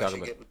guess we can So I talk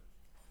should about. get.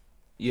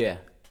 Yeah,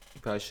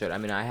 you probably should. I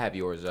mean, I have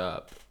yours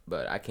up,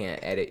 but I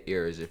can't edit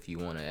yours if you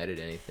want to edit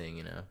anything.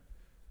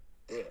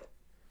 Yeah.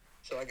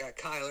 So I got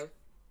Kyler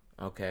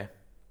Okay.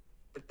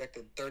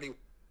 projected 30.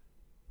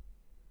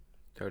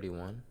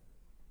 31,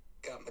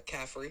 Got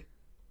McCaffrey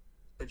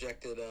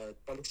projected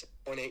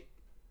 26.8.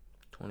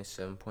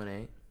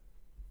 27.8,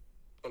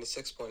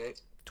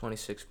 26.8.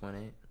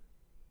 26.8.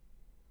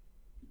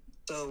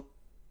 So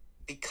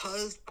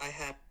because I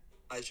have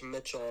Elijah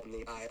Mitchell on the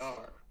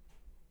IR,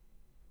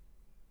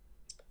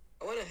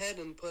 I went ahead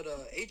and put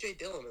AJ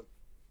Dillon in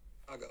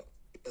Chicago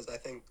because I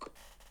think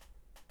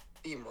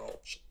steamroll.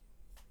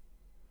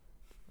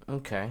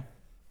 Okay.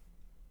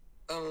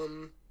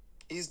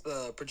 He's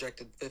the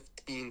projected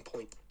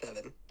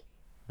 15.7.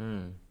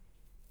 Hmm.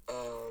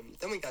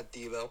 Then we got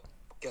Devo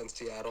against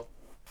Seattle.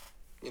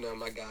 You know,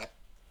 my guy.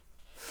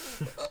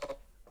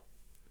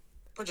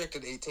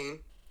 Projected 18.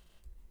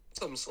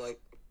 Something slight.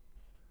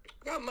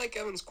 I got Mike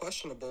Evans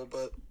questionable,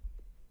 but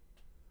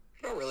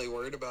I'm not really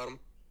worried about him.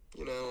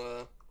 You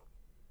know,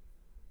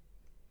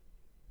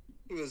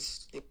 he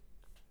was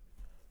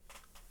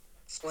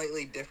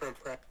slightly different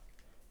prep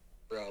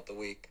throughout the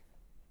week.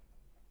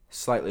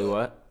 Slightly But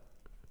what?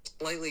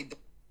 slightly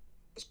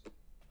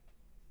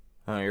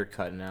Oh, you're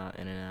cutting out,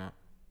 in and out.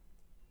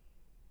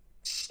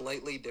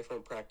 slightly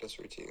different practice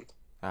routine.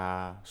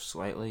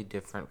 Slightly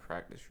different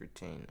practice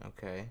routine.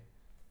 Okay.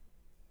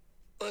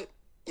 But,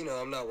 you know,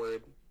 I'm not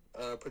worried.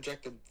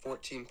 Projected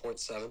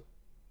 14.7.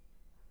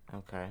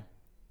 Okay.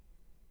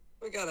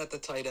 We got at the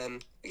tight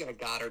end. We got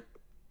Goddard,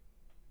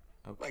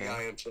 my Okay.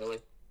 guy in Philly.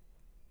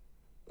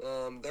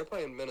 They're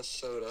playing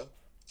Minnesota,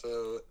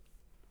 so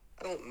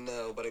I don't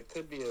know, but it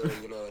could be a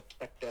a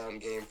check down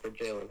game for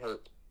Jalen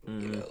Hurts.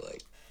 Mm-hmm.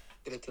 Like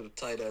get it to the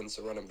tight ends,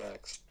 the running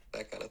backs,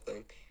 that kind of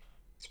thing.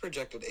 It's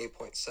projected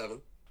 8.7.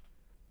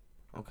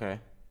 Okay.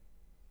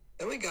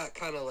 Then we got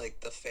kind of like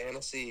the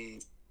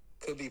fantasy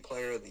could be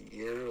player of the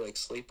year, like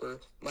sleeper,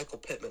 Michael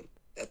Pittman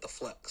at the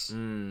flex.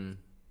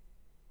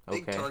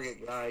 Big Okay.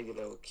 target guy,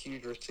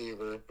 huge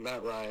receiver.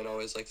 Matt Ryan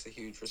always likes the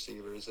huge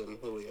receivers, and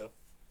Julio.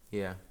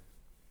 Yeah.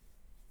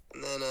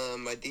 And then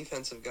my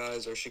defensive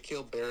guys are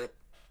Shaquille Barrett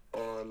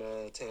on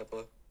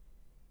Tampa.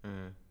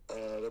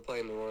 They're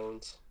playing New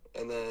Orleans.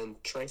 And then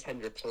Trey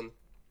Hendrickson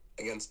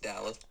against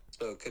Dallas.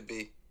 So it could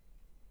be,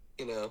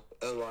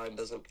 O-line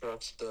doesn't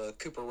trust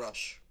Cooper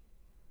Rush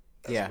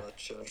as Yeah.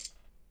 much.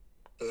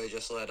 So they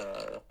just let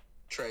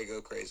Trey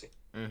go crazy.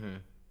 Mm-hmm.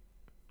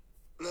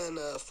 And then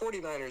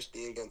 49ers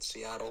D against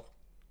Seattle.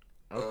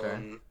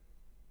 Okay.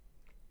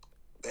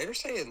 They're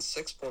saying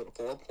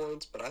 6.4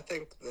 points, but I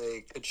think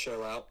they could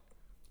show out.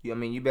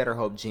 You better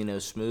hope Geno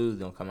Smooth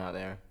don't come out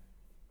there.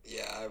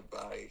 Yeah,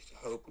 I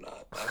hope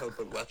not. I hope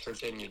in West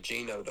Virginia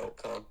Geno don't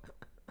come.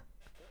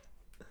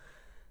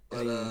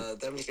 But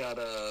then we got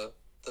the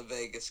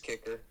Vegas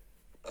kicker,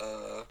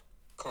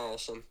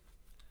 Carlson,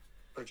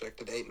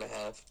 projected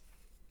 8.5.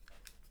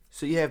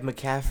 So you have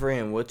McCaffrey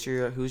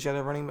and who's your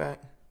other running back?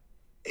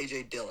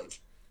 AJ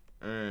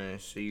Dillon.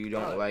 So you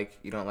don't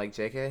like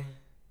JK?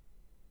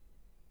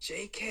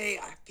 JK,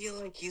 I feel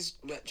like he's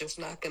just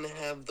not gonna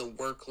have the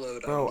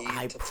workload Bro, I need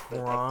I to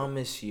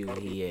promise you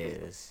he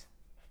is.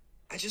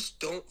 I just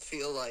don't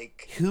feel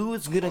like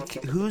Who's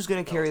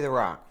gonna carry the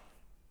rock?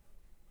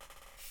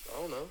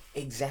 I don't know.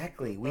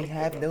 Exactly. We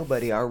have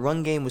nobody. Our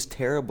run game was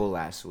terrible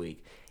last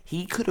week.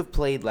 He could have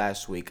played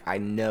last week. I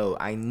know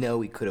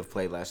he could have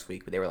played last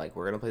week, but they were like,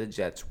 we're going to play the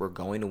Jets. We're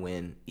going to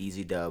win.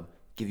 Easy dub.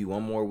 Give you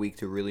one more week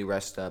to really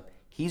rest up.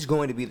 He's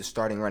going to be the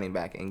starting running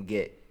back and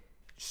get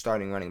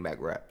starting running back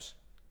reps.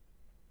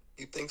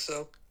 You think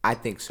so? I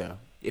think so.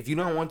 If you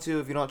don't want to,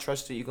 if you don't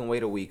trust it, you can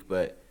wait a week,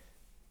 but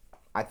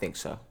I think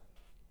so.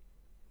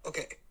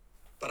 Okay.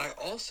 But I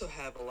also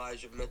have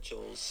Elijah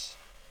Mitchell's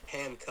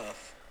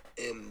handcuff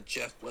in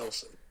Jeff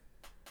Wilson.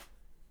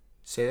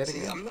 Say that See,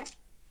 again. I'm not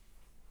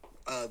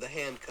the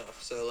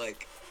handcuff. So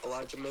like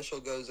Elijah Mitchell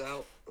goes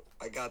out,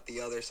 I got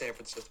the other San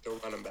Francisco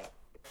running back.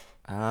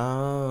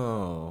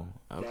 Oh,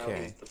 Now he's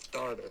okay. the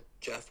starter,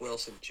 Jeff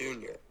Wilson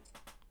Jr.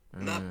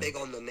 Not Mm. big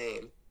on the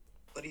name,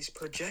 but he's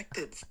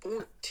projected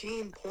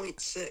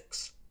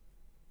 14.6.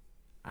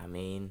 I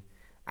mean,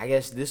 I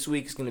guess this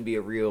week's gonna be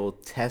a real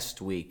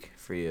test week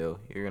for you.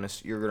 You're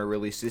gonna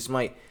really this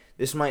might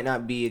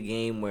not be a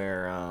game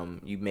where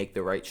you make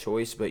the right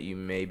choice, but you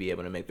may be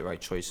able to make the right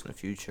choice in the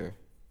future.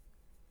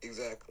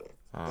 Exactly.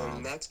 And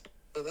Um, that's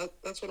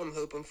what I'm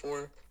hoping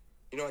for.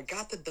 You know, I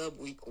got the dub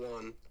week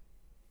 1,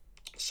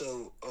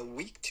 so a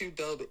week 2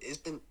 dub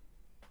isn't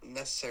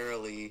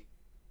necessarily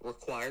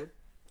required,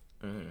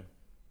 mhm.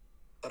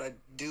 but I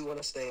do want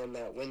to stay in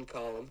that win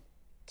column.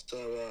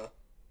 So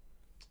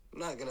I'm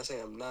not gonna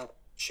say I'm not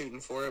shooting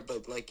for it,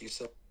 but like you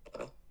said,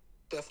 uh,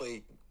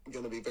 definitely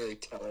gonna be very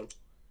telling.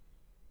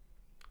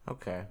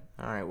 Okay.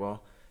 All right.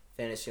 Well,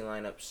 fantasy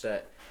lineup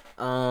set.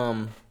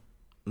 Um,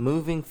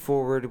 moving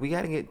forward, we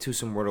gotta get to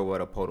some Wordle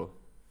Wordle Podle.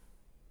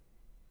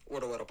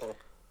 What a poll.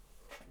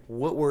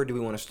 What word do we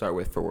want to start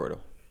with for Wordle?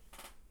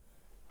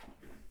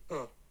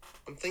 Huh.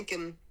 I'm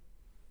thinking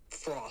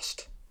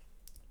frost.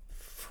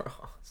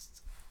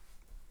 Frost.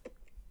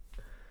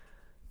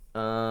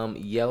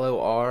 Yellow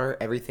R.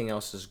 Everything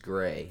else is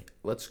gray.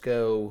 Let's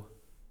go.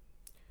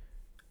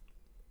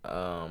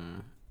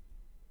 Um,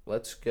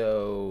 let's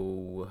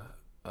go.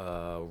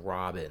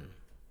 Robin.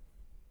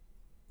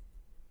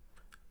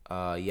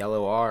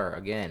 Yellow R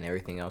again.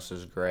 Everything else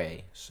is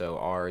gray. So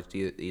R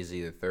is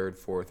either third,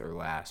 fourth, or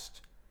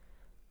last.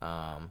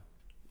 Um,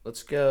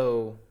 let's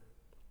go.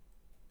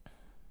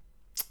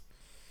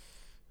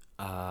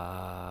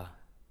 Uh,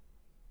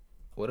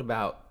 what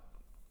about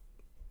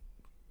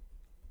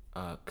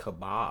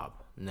kebab?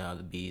 No,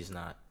 the B is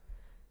not.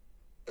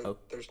 Oh,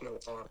 There's no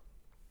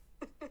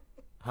R.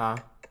 huh?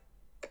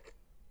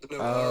 There's no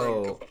R in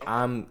Oh, kebab.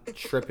 I'm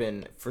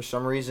tripping. For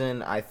some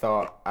reason, I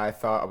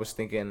was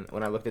thinking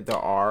when I looked at the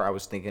R, I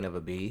was thinking of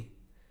a B,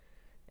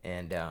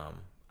 and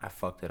I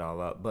fucked it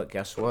all up. But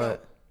guess What about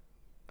what?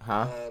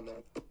 Huh?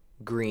 no.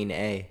 Green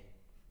A.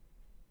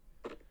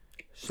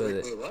 So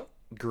that Wait, what?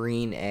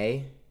 green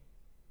A.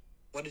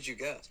 What did you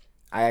guess?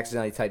 I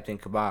accidentally typed in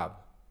kebab,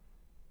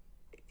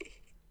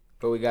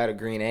 but we got a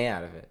green A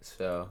out of it,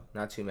 so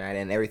not too mad.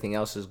 And everything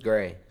else is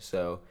gray.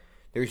 So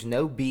there's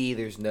no B,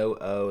 there's no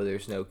O,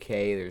 there's no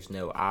K, there's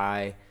no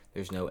I,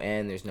 there's no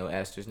N, there's no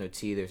S, there's no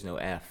T, there's no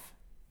F.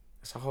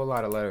 That's a whole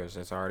lot of letters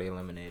that's already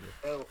eliminated.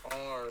 No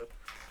R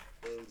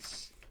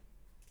is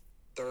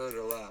third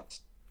or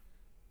last.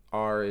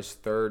 R is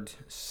third,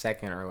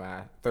 second, or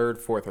last. Third,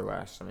 fourth, or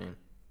last. I mean,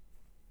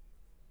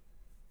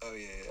 Oh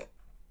yeah.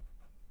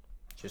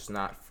 just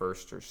not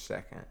first or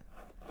second.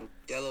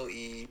 Yellow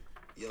E,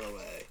 yellow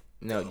A,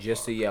 No, yellow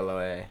just R. a yellow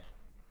A.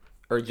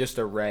 Or just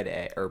a red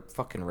A. Or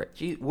fucking red.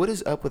 Gee, what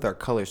is up with our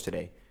colors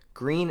today?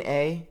 Green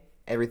A,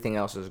 everything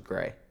else is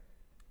gray.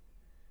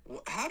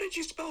 How did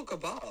you spell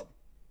kebab?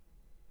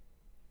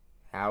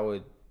 How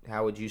would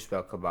how would you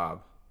spell kebab?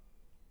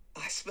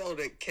 I spelled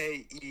it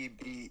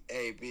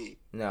Kebab.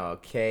 No,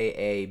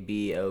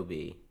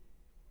 Kabob.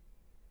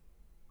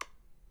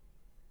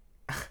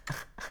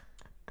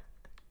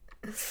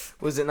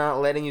 Was it not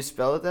letting you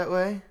spell it that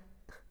way?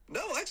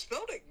 No, I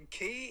spelled it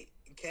Kebab.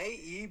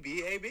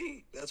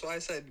 That's why I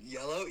said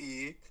yellow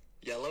E,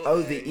 yellow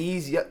Oh, the A.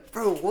 E's. Yeah.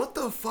 Bro, what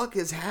the fuck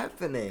is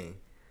happening?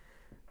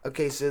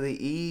 Okay, so the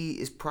E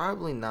is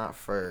probably not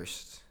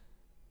first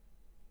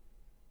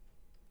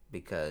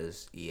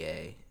because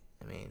EA.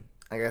 I mean,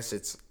 I guess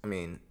it's. I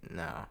mean,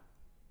 no.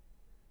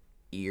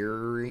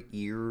 Ear.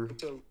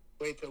 So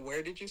wait, so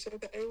where did you say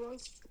the A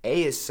was?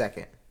 A is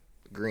second.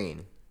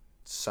 Green,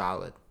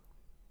 solid.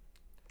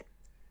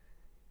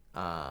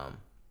 Um,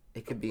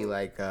 it could be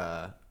like.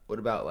 What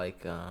about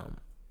like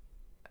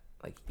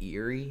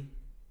Erie?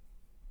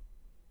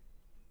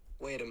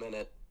 Wait a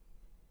minute.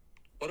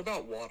 What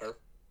about water?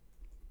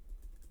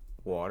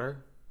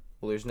 Water.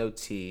 Well, there's no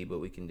T, but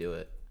we can do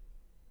it.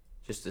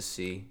 Just a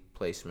C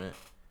placement.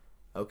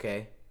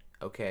 Okay.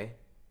 Okay.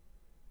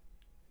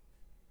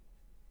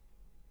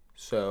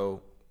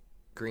 So,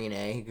 green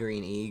A,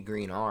 green E,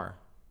 green R.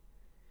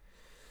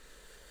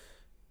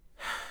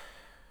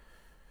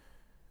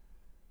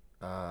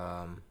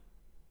 Um,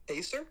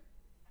 Pacer?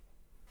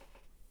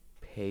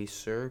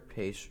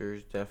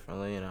 Pacer's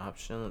definitely an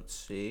option. Let's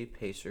see.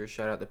 Pacer.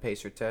 Shout out the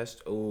Pacer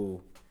test.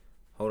 Oh,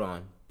 hold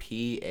on.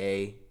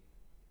 Paer.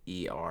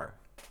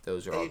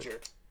 Those are all.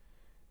 Pager.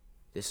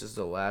 This is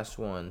the last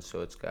one,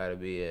 so it's got to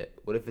be it.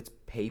 What if it's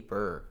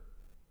paper?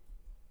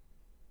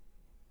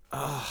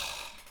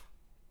 Ah,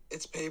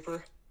 It's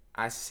paper.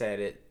 I said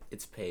it.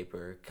 It's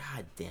paper.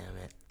 God damn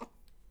it.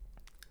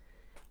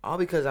 All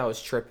because I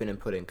was tripping and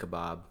put in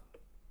kebab.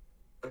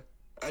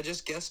 I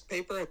just guessed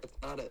paper and it's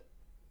not it.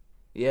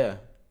 Yeah,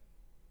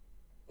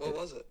 What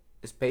was it?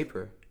 it's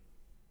paper.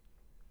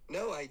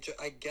 No, I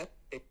guessed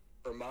it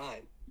for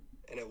mine,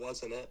 and it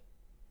wasn't it.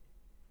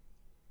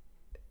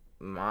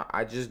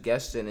 I just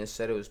guessed it and it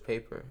said it was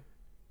paper.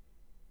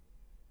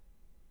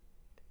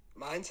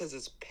 Mine says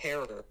it's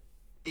Parer.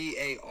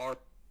 Par.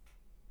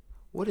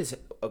 What is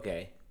it?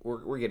 Okay,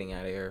 we're getting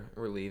out of here.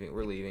 We're leaving.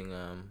 We're leaving.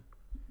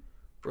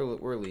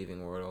 We're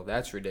leaving Wordle.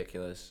 That's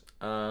ridiculous.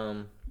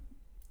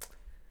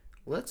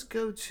 Let's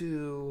go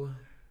to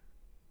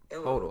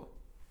Error. total.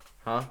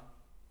 Huh?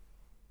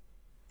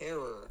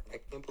 Error. I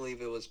can't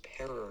believe it was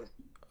Parer.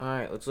 All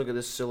right, let's look at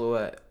this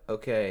silhouette.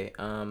 Okay,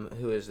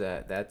 who is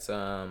that? That's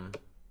huh?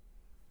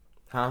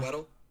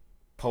 Weddle?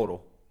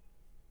 Total.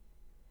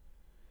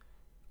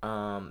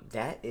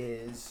 That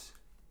is.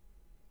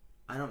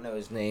 I don't know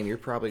his name. You're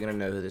probably gonna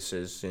know who this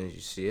is as soon as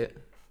you see it.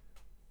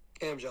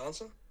 Cam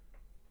Johnson?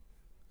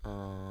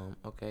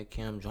 Okay,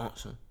 Cam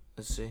Johnson.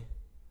 Let's see.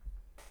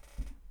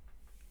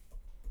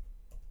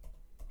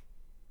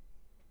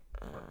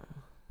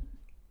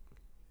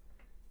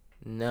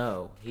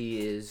 No,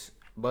 he is,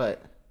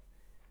 but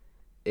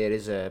it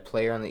is a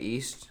player on the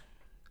East,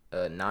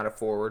 not a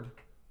forward,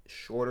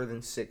 shorter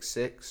than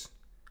 6'6",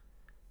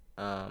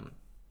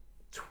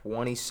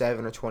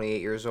 27 or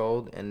 28 years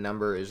old, and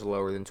number is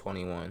lower than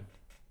 21.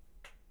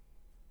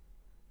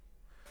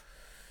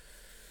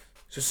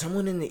 So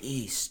someone in the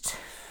East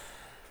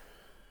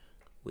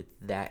with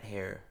that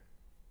hair,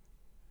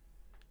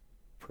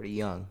 pretty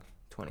young,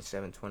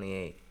 27,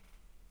 28.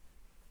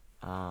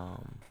 Not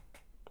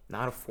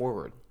a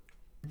forward,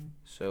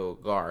 so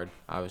guard,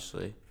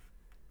 obviously,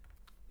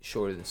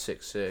 shorter than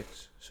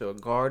 6'6". So a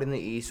guard in the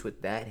East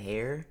with that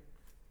hair.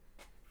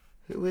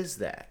 Who is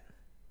that?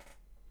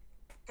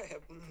 I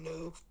have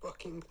no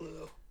fucking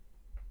clue.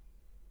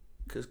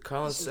 Cause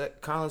Colin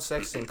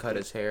Sexton cut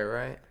his hair,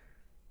 right?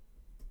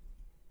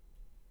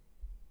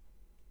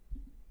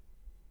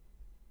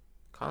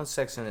 Colin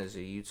Sexton is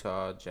a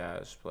Utah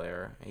Jazz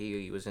player.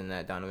 He was in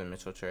that Donovan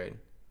Mitchell trade.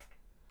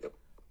 Yep.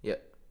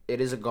 Yep.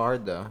 It is a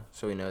guard though,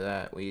 so we know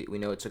that. We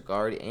know it's a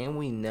guard, and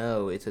we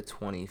know it's a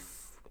 20.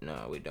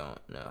 No, we don't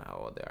know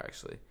how old they are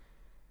actually.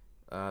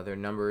 Their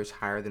number is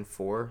higher than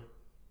 4.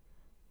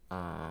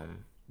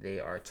 They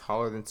are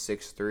taller than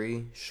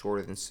 6'3",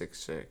 shorter than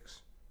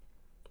 6'6".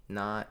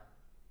 Not,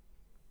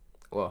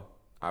 well,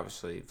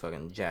 obviously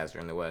fucking Jazz are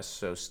in the West,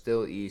 so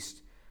still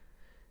East.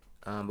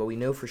 But we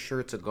know for sure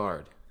it's a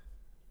guard.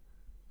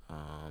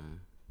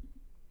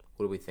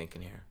 What are we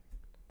thinking here?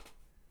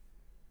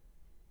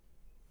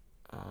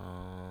 I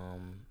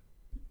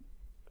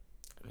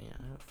mean,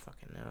 I don't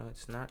fucking know.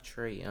 It's not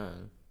Trae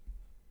Young.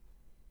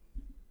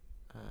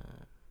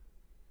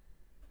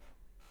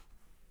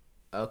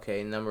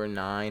 Okay, number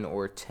 9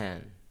 or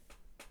 10.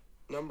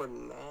 Number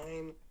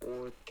 9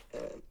 or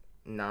 10.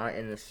 Not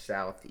in the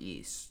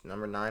Southeast.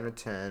 Number 9 or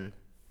 10.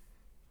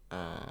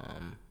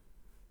 I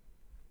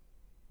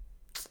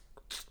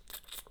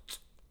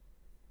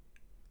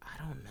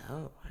don't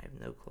know. I have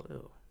no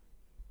clue.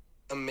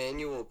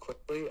 Emmanuel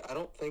Quickly. I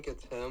don't think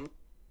it's him,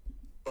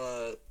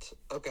 but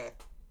okay.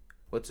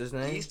 What's his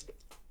name? East.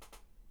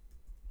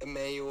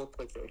 Emmanuel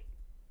Quickly.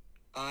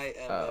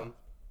 IMM. Oh.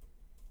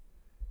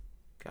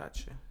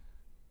 Gotcha.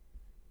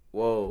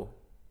 Whoa.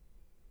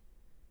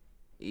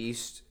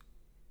 East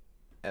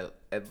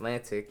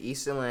Atlantic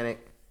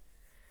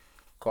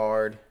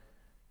guard,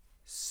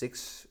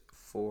 6'4",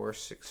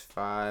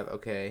 6'5".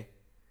 Okay.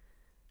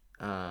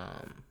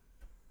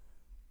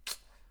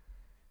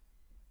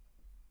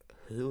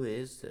 Who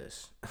is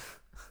this?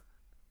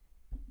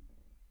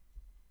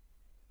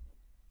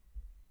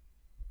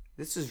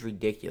 This is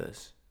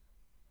ridiculous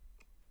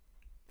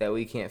that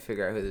we can't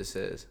figure out who this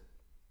is.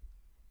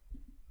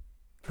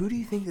 Who do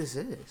you think this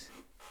is?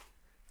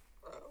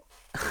 Bro.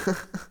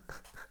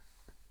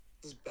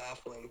 This is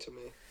baffling to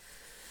me.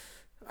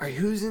 All right,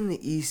 who's in the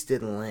East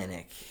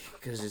Atlantic?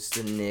 Because it's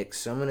the Knicks.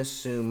 So I'm gonna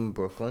assume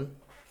Brooklyn.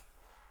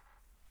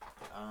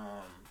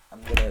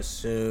 I'm gonna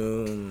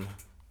assume.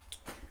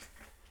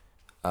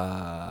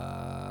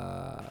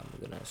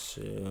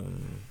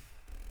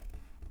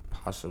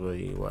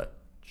 Possibly what?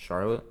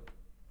 Charlotte.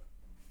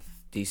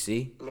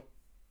 DC.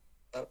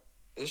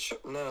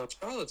 No,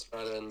 Charlotte's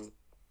not in.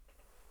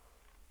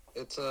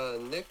 It's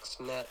Knicks,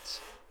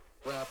 Nets,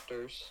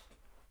 Raptors.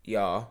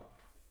 Y'all.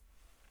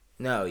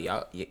 No,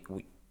 y'all.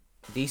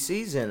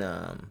 DC's in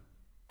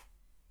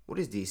What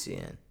is DC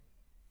in?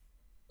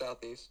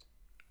 Southeast.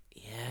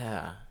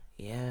 Yeah.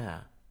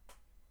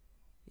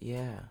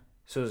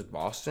 So is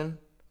Boston?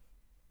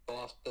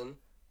 Boston.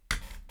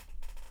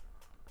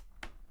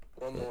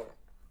 One more.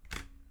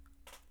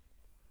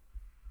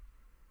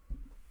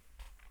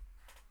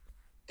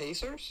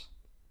 Pacers?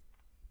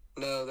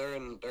 No, they're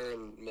in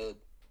mid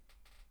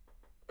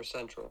or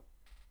central.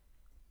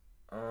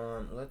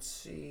 Let's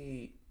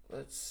see.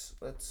 Let's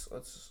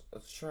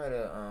try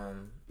to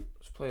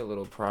let's play a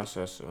little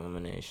process of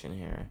elimination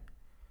here.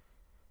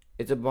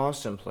 It's a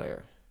Boston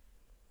player.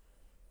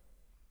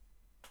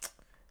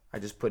 I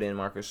just put in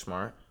Marcus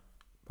Smart,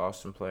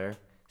 Boston player,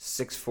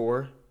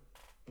 6'4".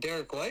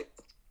 Derek White?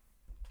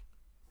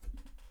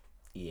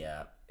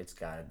 Yeah, it's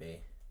gotta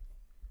be.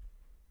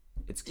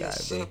 It's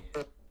Yes, gotta be.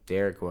 sir.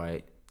 Derek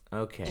White.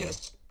 Okay.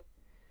 Yes.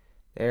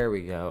 There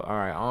we go. All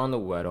right, on the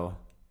Weddle.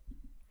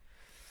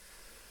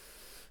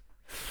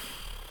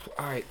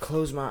 All right,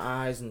 close my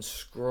eyes and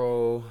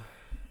scroll.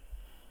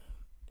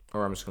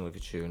 Or I'm just going to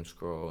look at you and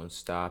scroll and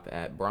stop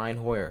at Brian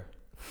Hoyer.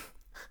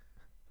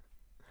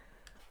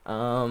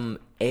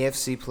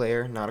 AFC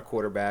player, not a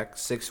quarterback,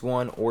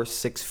 6'1" or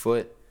 6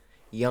 foot,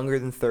 younger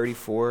than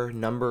 34,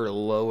 number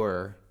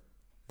lower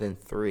than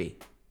 3.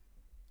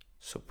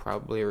 So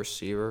probably a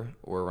receiver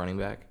or a running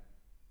back.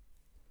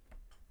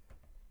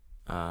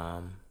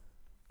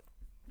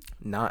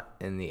 Not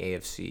in the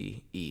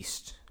AFC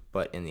East,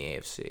 but in the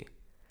AFC.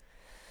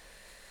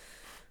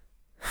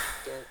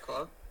 Derek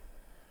Carr?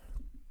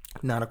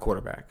 Not a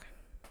quarterback.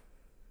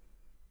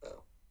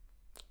 Oh.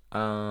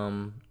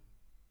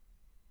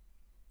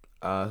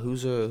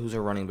 Who's a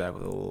running back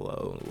with a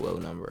low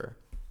number,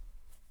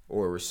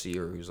 or a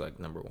receiver who's like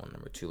number 1,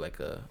 number 2, like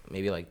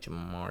maybe like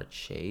Jamar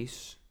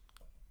Chase.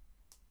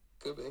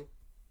 Could be.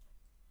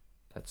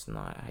 That's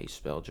not how you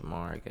spell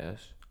Jamar, I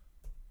guess.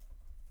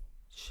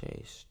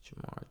 Chase,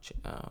 Jamar.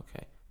 Oh,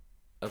 okay.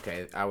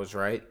 Okay, I was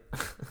right.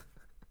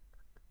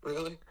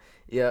 Really?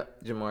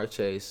 Yep, Jamar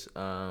Chase.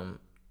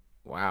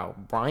 Wow,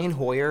 Brian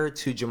Hoyer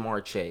to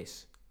Jamar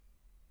Chase.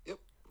 Yep.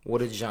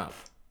 What a jump!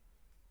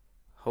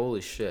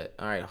 Holy shit!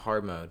 All right,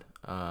 hard mode.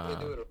 How we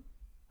do it?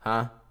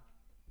 Huh?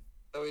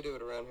 How we do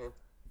it around here?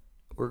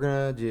 We're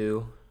gonna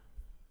do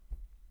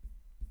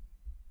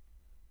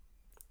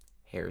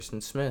Harrison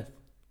Smith.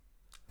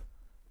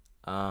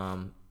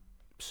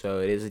 So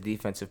it is a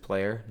defensive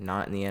player,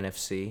 not in the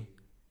NFC.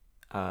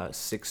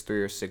 6'3"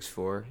 or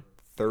 6'4",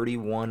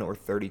 31 or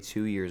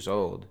 32 years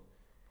old.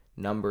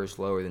 Numbers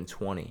lower than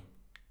 20.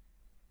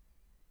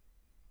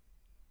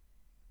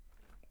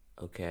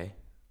 Okay.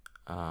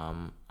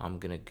 I'm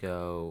gonna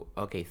go.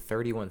 Okay,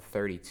 31,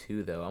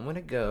 32 though. I'm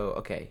gonna go.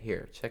 Okay,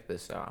 here, check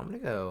this out. I'm gonna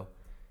go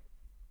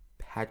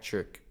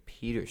Patrick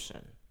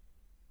Peterson.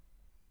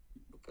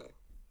 Okay.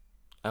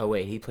 Oh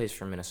wait, he plays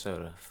for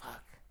Minnesota.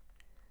 Fuck.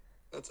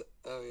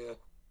 Oh yeah.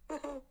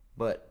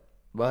 But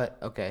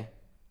okay.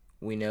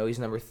 We know he's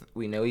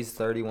we know he's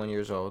 31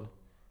 years old.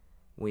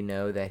 We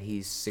know that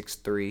he's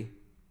 6'3".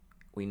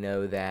 We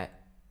know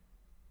that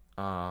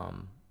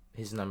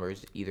his number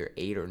is either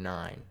 8 or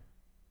 9.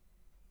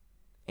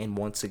 And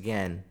once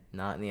again,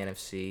 not in the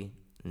NFC,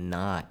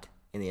 not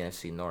in the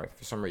NFC North.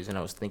 For some reason,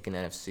 I was thinking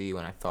NFC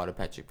when I thought of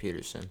Patrick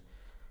Peterson,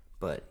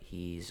 but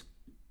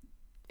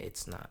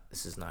it's not.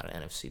 This is not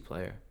an NFC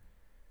player.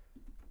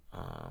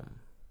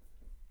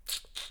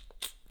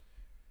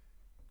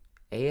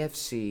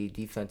 AFC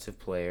defensive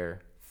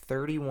player,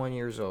 31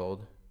 years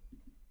old.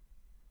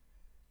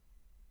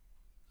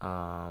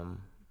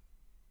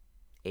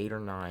 8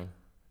 or 9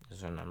 is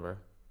their number.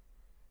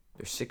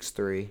 They're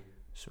 6'3",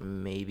 so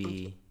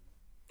maybe.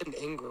 And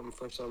Ingram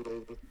for some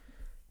reason.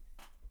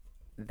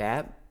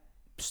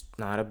 That's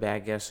not a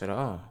bad guess at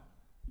all.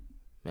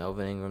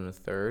 Melvin Ingram the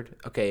third.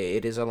 Okay,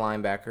 it is a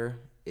linebacker.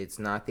 It's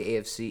not the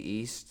AFC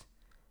East,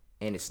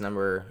 and it's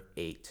number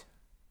 8.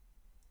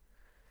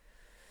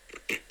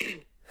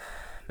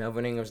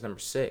 Melvin Ingram's number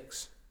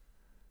 6.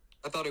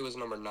 I thought he was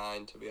number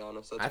 9, to be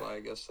honest. That's why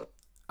I guess that.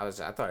 I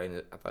thought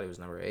he was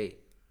number 8.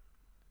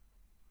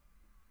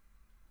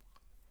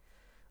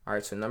 All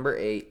right, so number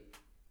 8.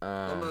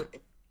 Number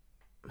 8.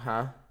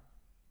 Huh?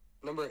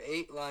 Number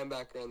 8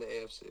 linebacker in the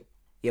AFC.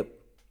 Yep.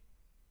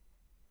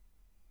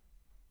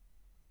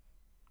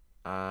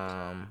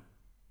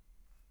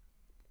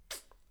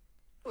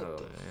 What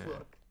the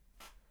fuck?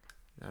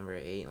 Number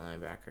 8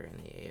 linebacker in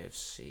the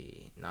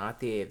AFC. Not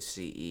the AFC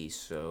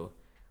East, so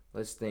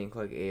let's think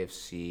like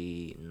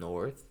AFC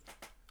North.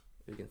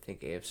 We can think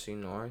AFC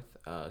North.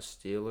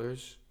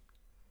 Steelers.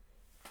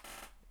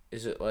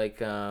 Is it like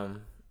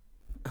hold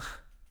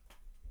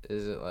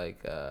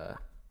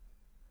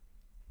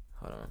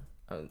on.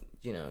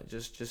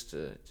 Just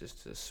to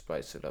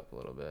spice it up a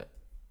little bit.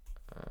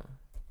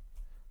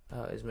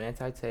 Is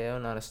Manti Te'o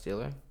not a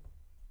Steeler?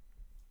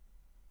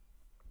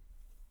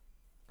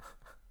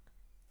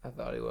 I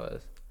thought he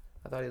was.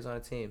 I thought he was on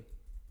a team.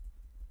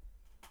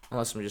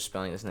 Unless I'm just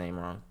spelling his name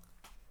wrong.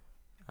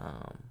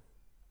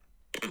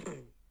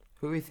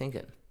 Who are we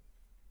thinking?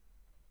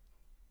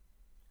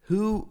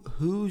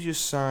 Who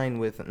just signed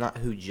with, not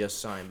who just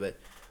signed, but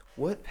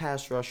what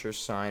pass rusher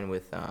signed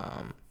with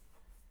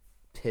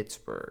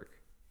Pittsburgh?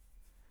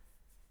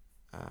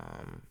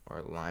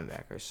 Or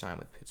linebacker signed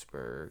with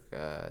Pittsburgh.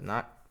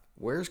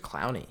 Where's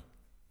Clowney?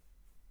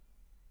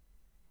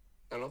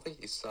 I don't think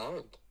he's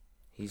signed.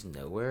 He's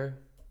nowhere.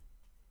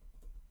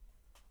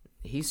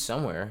 He's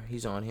somewhere.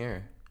 He's on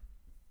here.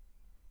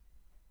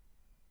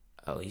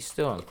 Oh, he's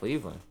still on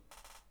Cleveland.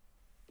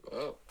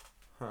 Oh.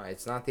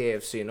 It's not the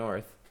AFC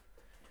North.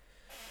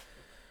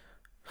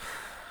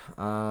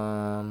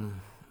 Wow.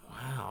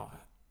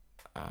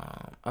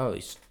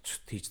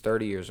 He's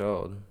 30 years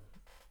old.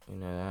 You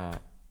know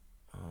that.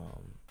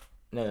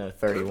 No,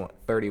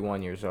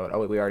 31 years old. Oh,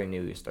 wait, we already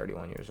knew he was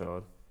 31 years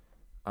old.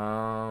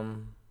 Wow.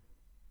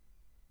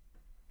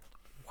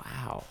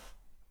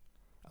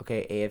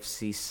 Okay,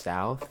 AFC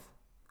South.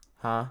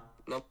 Huh?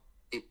 No.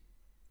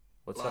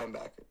 What's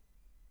linebacker. That?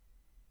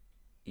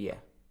 Yeah.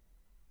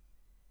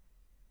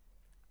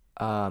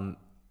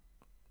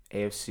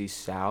 AFC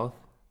South.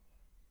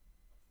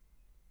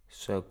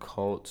 So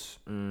Colts,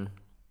 um,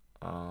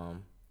 What about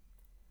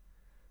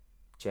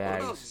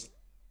Jags.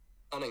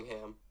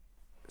 Cunningham?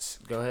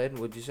 Go ahead.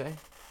 What'd you say?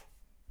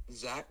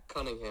 Zach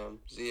Cunningham,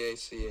 Zach.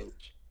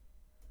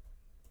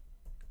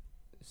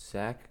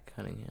 Zach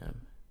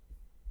Cunningham.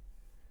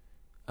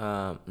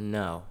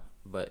 No,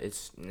 but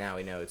it's now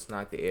we know it's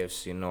not the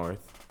AFC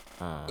North.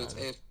 It's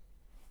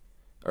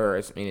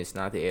AFC. It's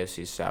not the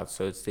AFC South,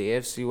 so it's the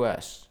AFC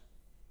West.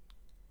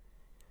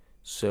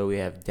 So we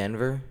have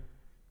Denver,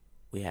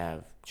 we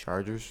have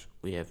Chargers,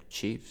 we have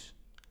Chiefs,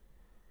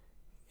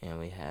 and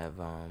we have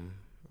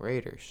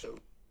Raiders.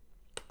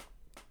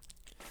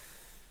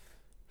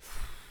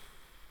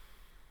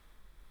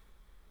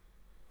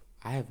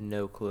 I have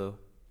no clue.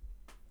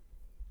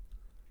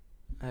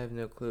 But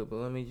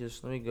let me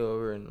go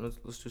over and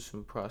let's do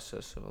some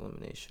process of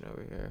elimination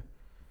over here.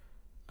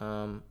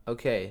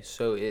 Okay,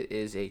 so it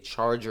is a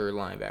Charger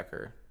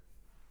linebacker.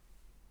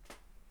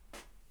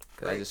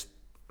 Great.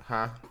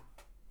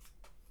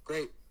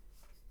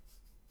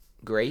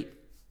 Great.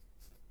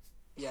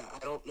 Yeah, I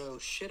don't know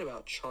shit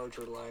about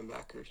Charger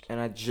linebackers. And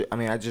I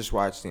just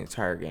watched the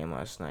entire game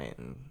last night,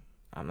 and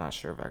I'm not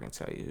sure if I can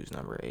tell you who's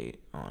number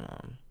 8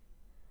 on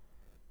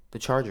the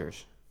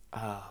Chargers.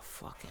 Oh,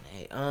 fucking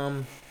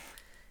A.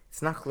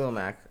 It's not Khalil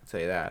Mack, I'll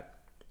tell you that.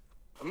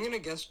 I'm gonna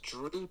guess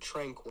Drew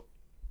Tranquil,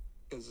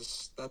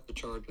 because that's the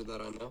Charger that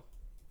I know.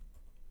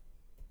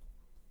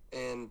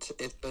 And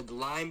it's a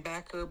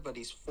linebacker, but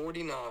he's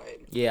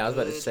 49. Yeah, I was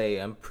about to say,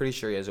 I'm pretty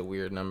sure he has a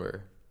weird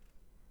number.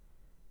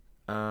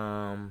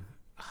 Man,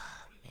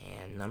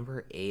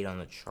 number 8 on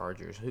the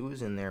Chargers. Who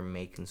was in there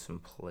making some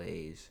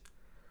plays?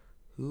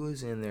 Who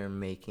is in there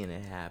making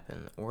it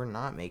happen or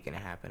not making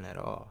it happen at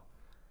all?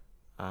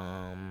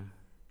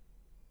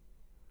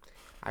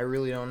 I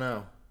really don't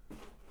know.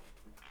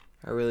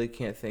 I really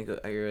can't think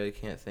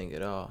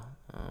at all.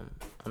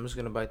 I'm just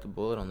gonna bite the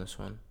bullet on this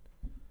one.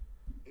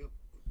 Yep.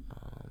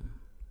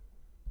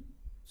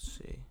 Let's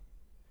see.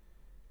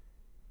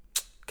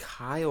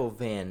 Kyle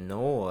Van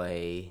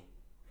Noy.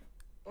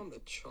 On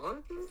the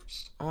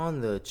Chargers?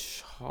 On the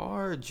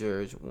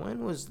Chargers.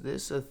 When was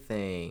this a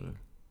thing?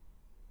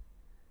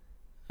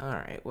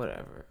 Alright,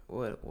 whatever.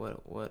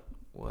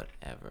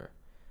 Whatever.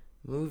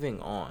 Moving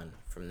on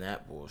from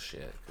that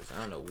bullshit, because I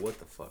don't know what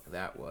the fuck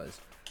that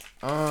was.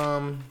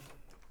 I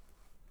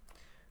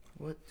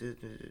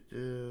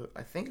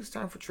think it's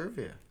time for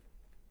trivia.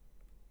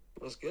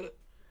 Let's get it.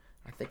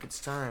 I think it's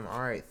time.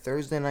 Alright,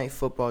 Thursday night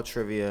football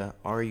trivia.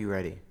 Are you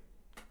ready?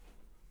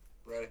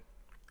 Ready.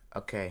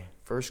 Okay,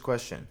 first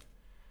question.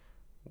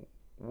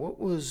 What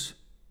was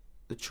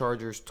the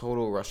Chargers'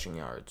 total rushing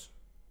yards?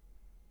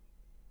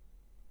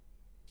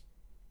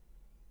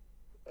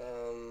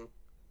 I'm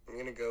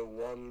gonna go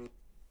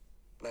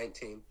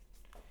 119.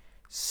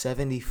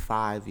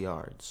 75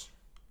 yards.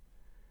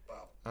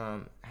 Wow.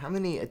 How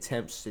many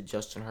attempts did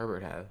Justin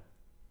Herbert have?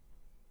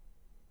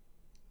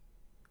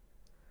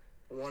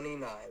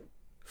 29.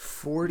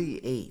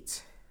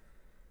 48.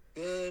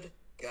 Good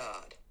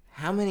God.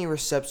 How many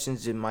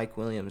receptions did Mike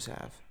Williams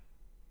have?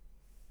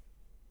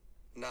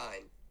 9.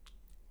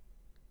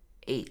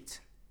 8.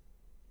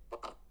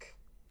 Fuck.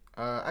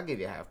 I'll give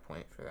you a half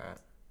point for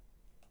that.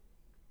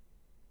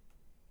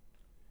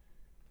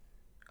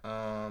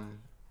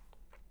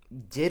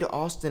 Did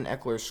Austin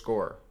Eckler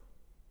score?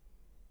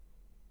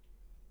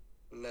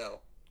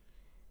 No.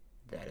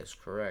 That is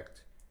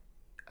correct.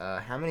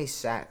 How many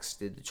sacks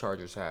did the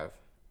Chargers have?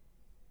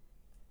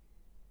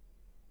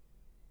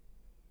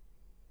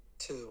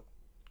 2.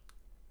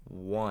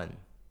 1.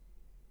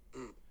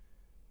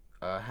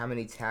 How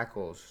many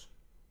tackles?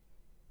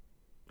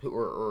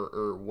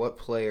 Or what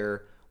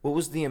player? What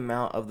was the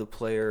amount of the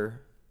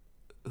player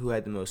who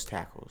had the most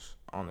tackles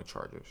on the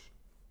Chargers?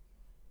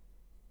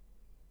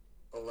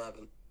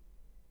 11.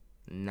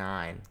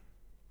 9.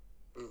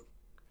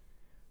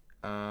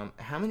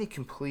 How many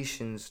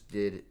completions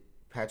did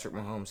Patrick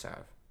Mahomes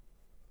have?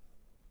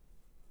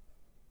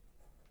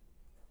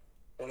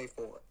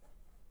 24.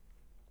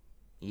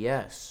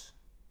 Yes.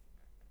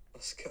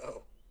 Let's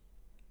go.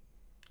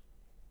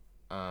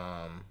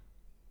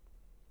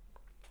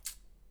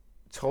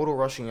 Total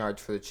rushing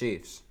yards for the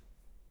Chiefs.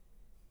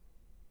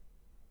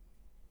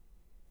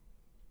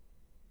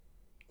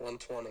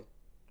 120.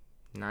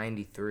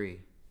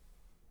 93.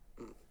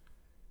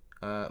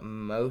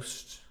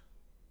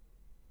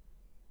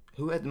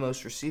 Who had the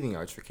most receiving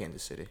yards for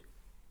Kansas City?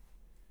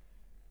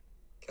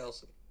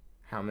 Kelsey.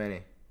 How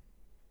many?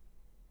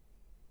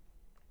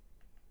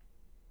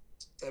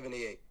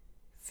 78.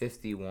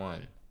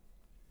 51.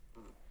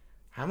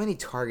 How many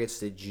targets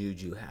did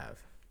Juju have?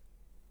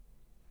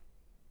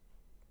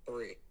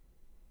 3.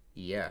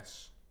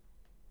 Yes.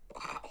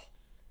 Wow.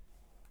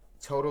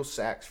 Total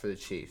sacks for the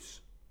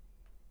Chiefs.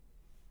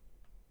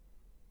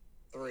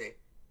 3.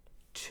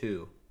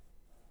 2.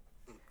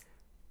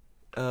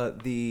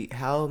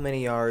 How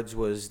many yards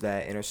was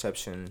that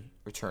interception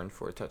returned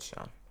for a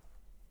touchdown?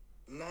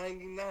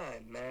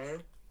 99,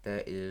 man.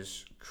 That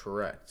is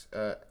correct.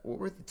 What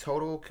were the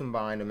total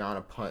combined amount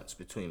of punts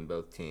between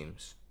both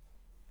teams?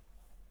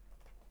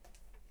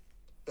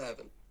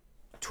 7.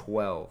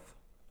 12.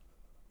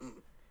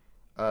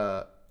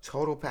 Mm.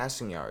 Total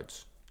passing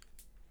yards.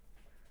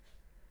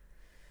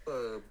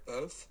 For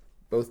both?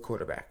 Both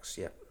quarterbacks,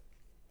 yep.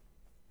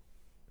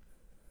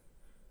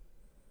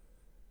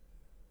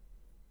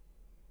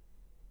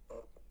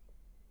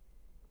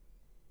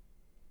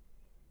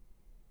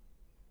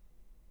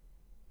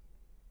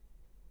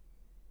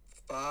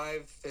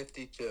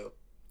 552.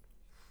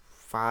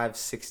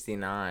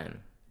 569.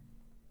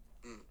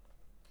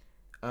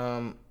 Mm.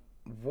 Um,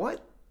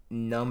 what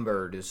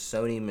number does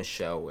Sony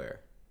Michelle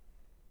wear?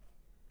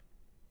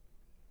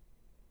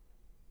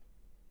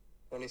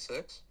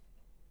 26?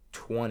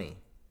 20.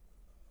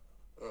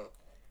 Oh,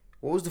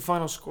 What was the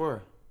final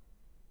score?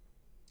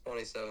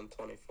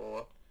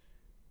 27-24.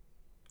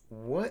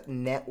 What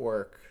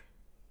network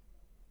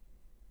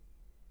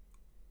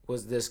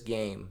was this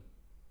game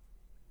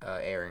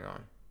airing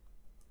on?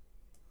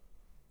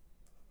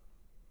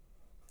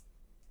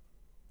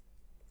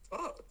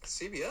 Fuck.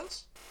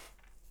 CBS?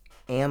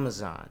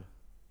 Amazon.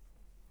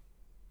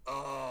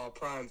 Oh,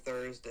 Prime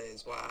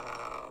Thursdays.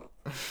 Wow.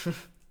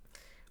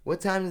 What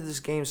time did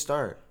this game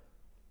start?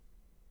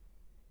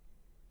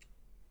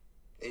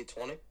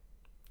 8:20?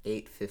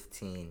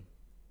 8:15.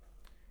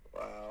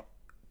 Wow.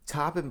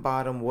 Top and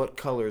bottom, what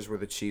colors were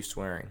the Chiefs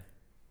wearing?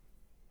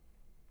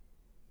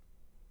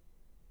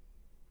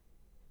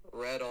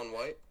 Red on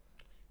white?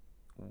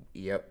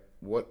 Yep.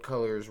 What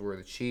colors were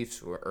the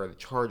Chiefs or the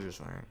Chargers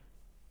wearing?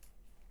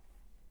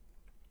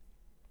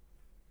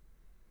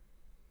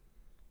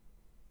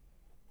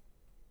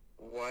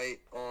 White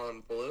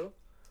on blue?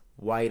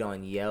 White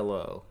on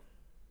yellow.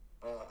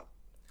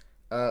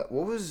 Uh,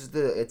 What was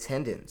the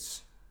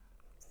attendance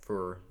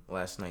for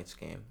last night's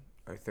game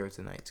or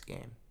Thursday night's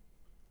game?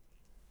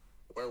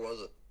 where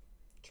was it?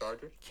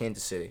 Chargers?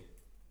 Kansas City.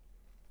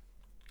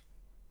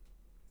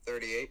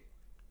 38?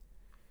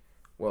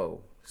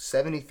 Whoa,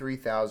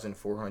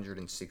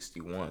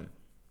 73,461.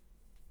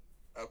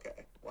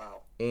 Okay.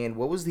 Wow. And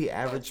what was the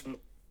average?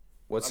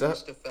 What's I'm up?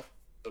 used to FedEx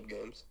Field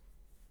games.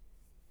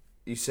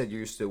 You said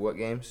you're used to what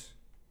games?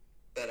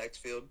 FedEx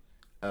Field.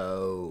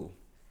 Oh.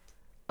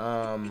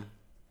 Um.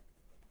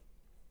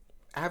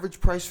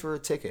 Average price for a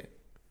ticket.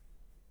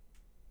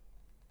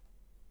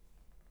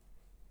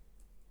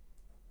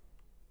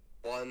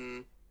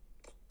 $130?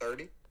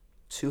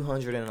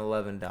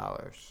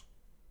 $211.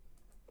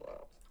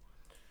 Wow.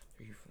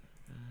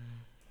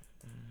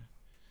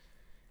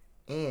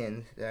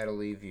 And that'll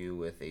leave you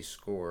with a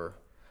score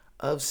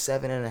of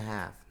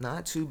 7.5.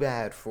 Not too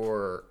bad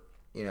for,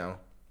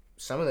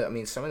 some of them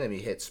you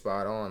hit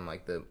spot on,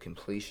 like the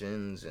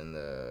completions and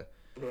the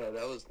Yeah,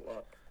 that was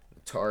luck.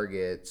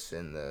 targets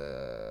and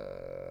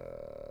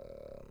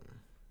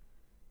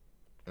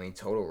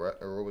total,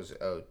 or what was it?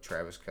 Oh,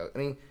 Travis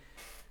Kelce.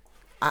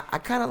 I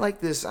kind of like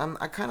this.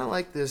 I kind of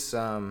like this,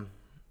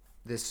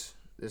 this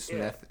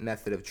Yeah.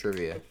 method of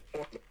trivia.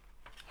 Format.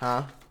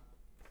 Huh?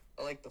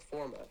 I like the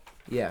format.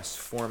 Yes,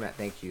 format.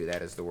 Thank you.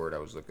 That is the word I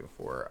was looking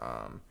for.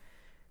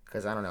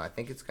 Because I don't know. I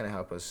think it's gonna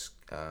help us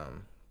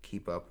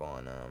keep up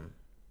on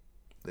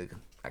the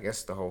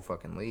whole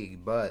fucking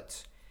league.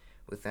 But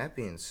with that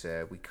being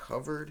said, we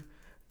covered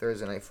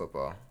Thursday Night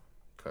Football,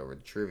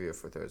 covered the trivia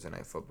for Thursday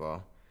Night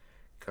Football,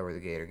 covered the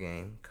Gator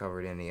game,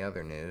 covered any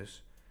other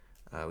news.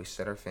 We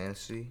set our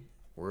fantasy.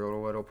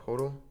 Wordle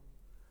Podle.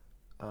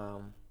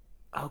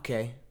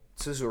 Okay,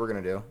 so this is what we're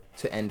gonna do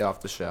to end off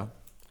the show.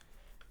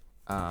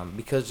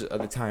 Because of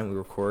the time we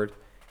record,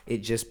 it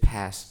just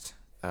passed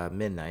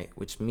midnight,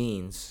 which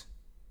means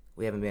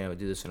we haven't been able to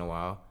do this in a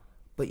while.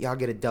 But y'all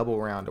get a double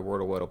round of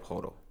Wordle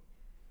Podle.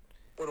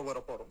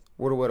 Wordle.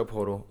 Wordle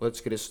Podle. Let's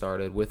get it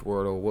started with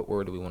Wordle. What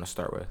word do we want to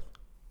start with?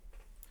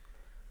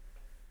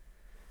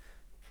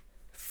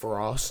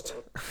 Frost.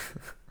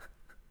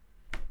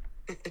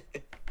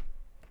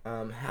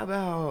 How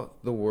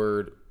about the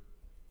word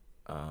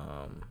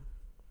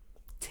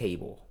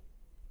table?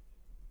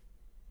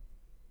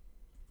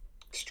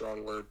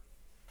 Strong word.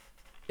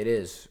 It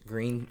is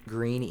green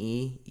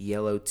E,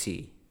 yellow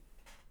T.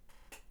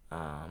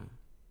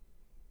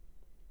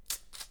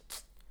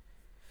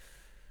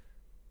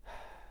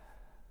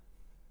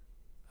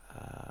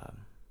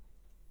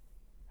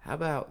 How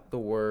about the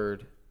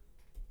word?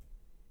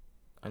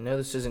 I know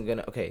this isn't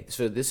gonna. Okay,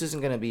 so this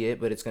isn't gonna be it,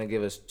 but it's gonna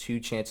give us two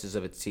chances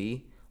of a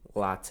T.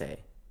 Latte.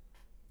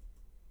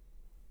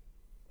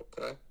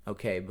 Okay.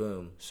 Okay,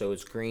 boom. So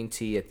it's green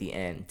tea at the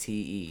end.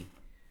 T-E.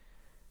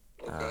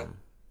 Okay.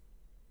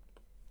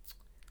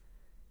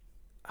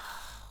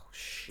 Oh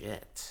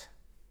shit.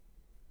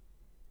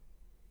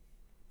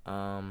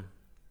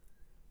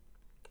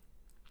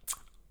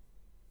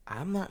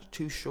 I'm not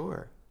too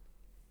sure.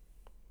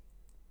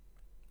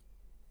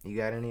 You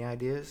got any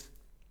ideas?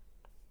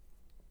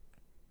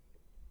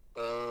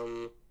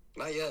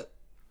 Not yet.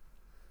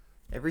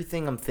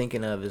 Everything I'm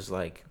thinking of is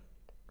like,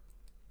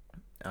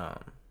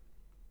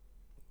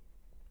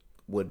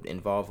 would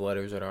involve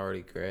letters that are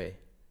already gray.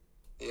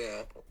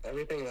 Yeah.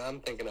 Everything that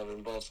I'm thinking of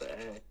involves the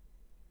A.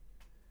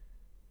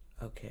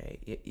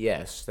 Okay.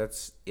 Yes,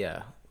 that's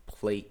yeah.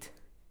 Plate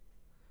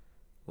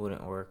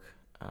wouldn't work.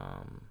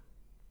 Um,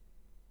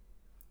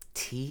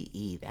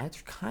 TE.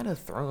 That's kind of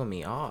throwing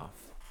me off.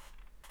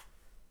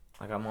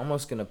 Like I'm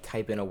almost gonna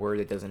type in a word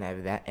that doesn't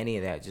have that any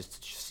of that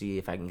just to see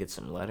if I can get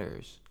some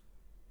letters.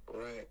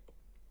 Right.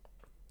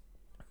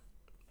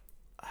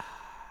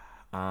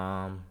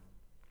 Um,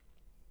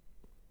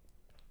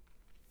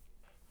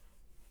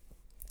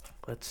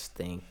 let's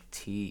think.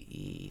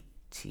 TE.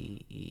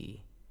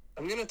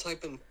 I'm gonna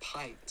type in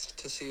pint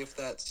to see if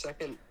that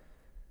second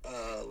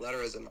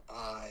letter is an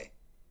I.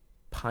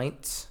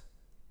 Pints.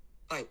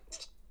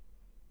 Pint.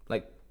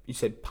 Like you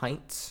said,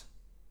 pints.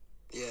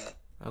 Yeah.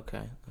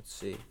 Okay, let's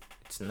see.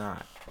 It's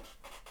not.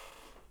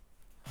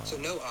 So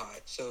no I.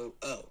 So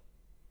O.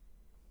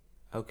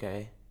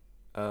 Okay.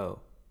 Oh.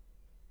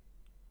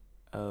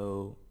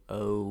 Oh.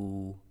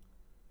 Oh.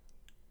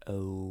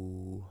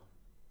 Oh.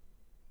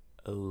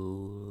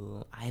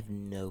 Oh. I have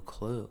no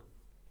clue.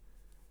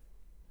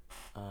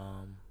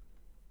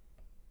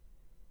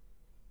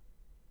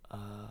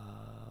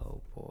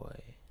 Oh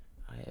boy.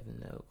 I have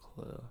no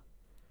clue.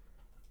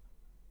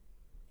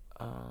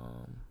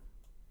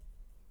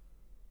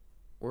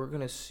 We're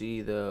gonna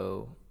see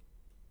though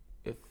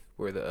if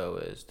where the O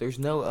is. There's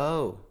no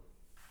O.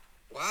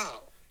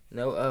 Wow.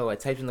 No O. I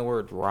typed in the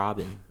word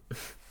Robin.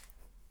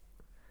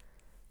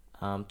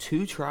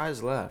 2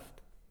 tries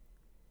left.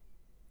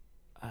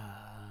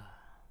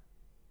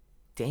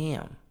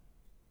 Damn.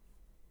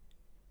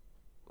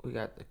 We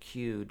got the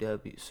Q,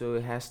 W. So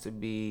it has to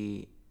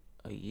be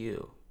a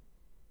U.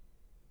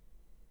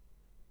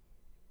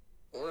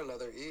 Or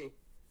another E.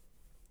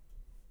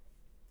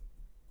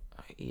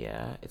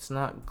 Yeah, it's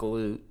not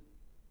glute.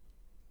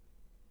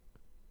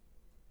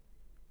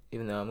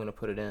 Even though I'm going to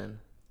put it in.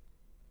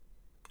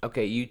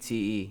 Okay,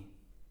 UTE.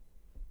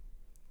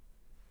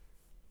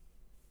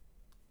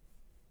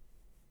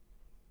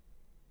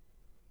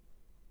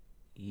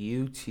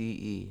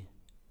 UTE.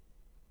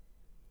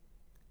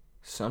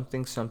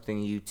 Something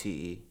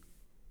UTE.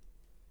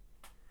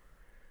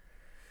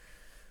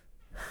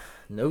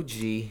 No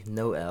G,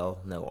 no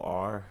L, no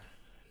R,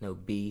 no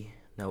B,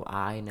 no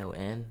I, no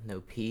N, no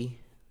P,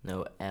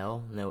 no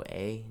L, no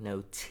A,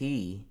 no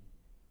T.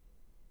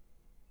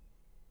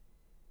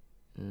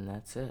 And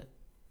that's it.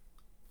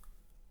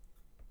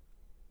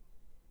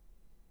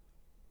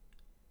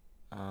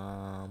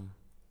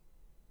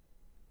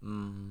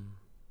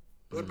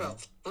 What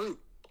about fruit?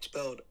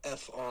 Spelled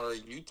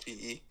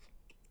Frute.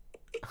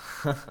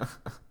 Well,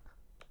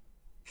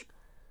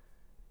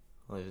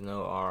 there's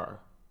no R.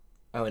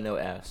 Oh, and no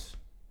S.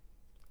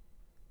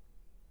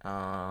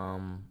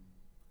 Oh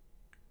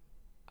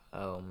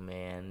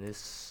man, this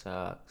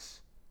sucks.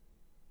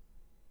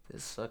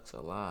 This sucks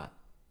a lot.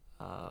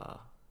 Cause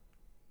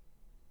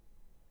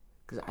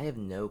I have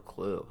no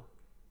clue.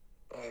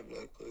 I have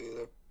no clue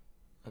either.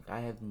 Like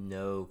I have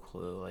no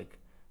clue. Like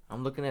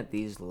I'm looking at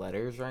these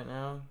letters right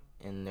now,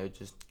 and they're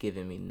just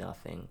giving me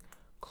nothing.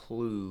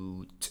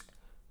 Clute,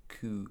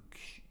 coot,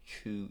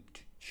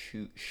 shoot.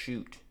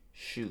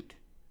 CHUT.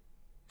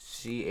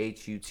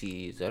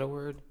 Is that a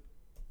word?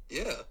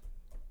 Yeah.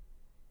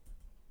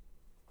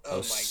 Oh,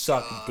 my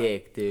suck God.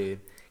 dick, dude.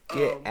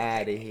 Get Oh my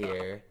out of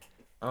here.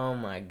 Oh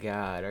my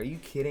God. Are you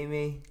kidding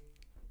me?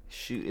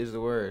 Shoot is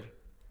the word.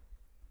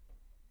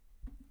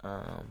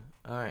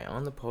 Alright,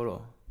 on the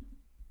portal.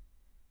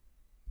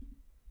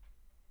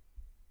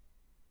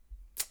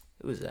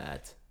 Who was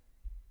that?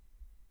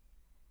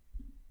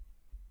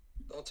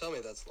 Don't tell me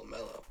that's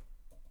LaMelo.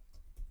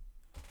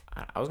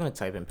 I was gonna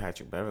type in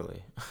Patrick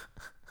Beverly.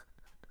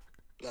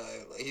 No,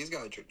 he's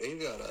got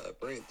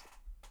braids.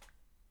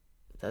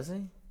 Does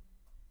he?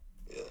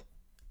 Yeah.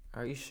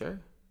 Are you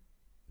sure?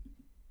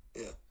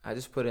 Yeah. I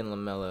just put in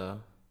LaMelo.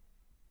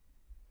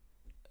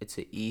 It's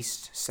a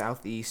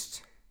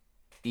southeastern,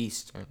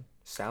 east.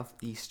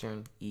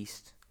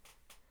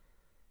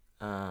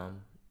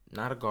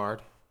 Not a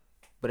guard,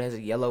 but it has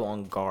a yellow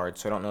on guard,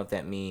 so I don't know if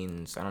that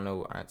means. I don't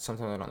know.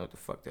 Sometimes I don't know what the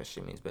fuck that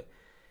shit means, but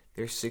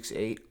they're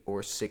 6'8"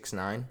 or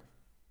 6'9".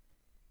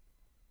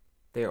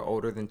 They are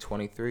older than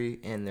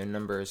 23, and their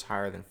number is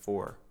higher than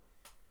 4.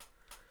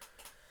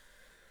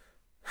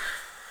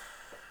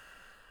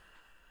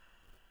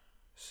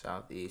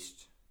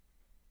 Southeast.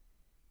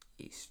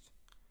 East.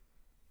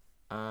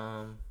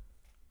 I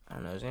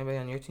don't know. Is anybody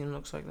on your team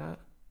looks like that?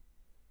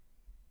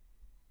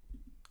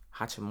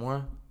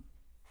 Hachimura?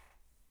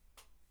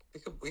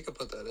 We could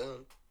put that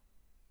in.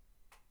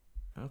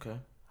 Okay.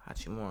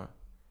 Hachimura.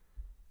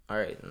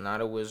 Alright,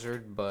 not a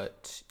wizard,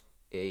 but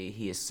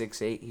he is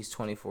 6'8". He's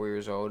 24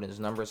 years old, and his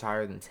number is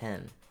higher than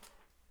 10.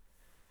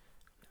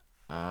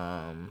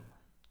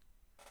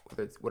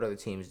 What other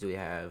teams do we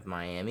have?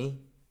 Miami?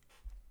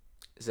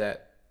 Is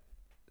that...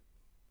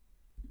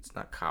 It's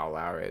not Kyle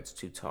Lowry. It's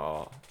too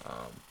tall.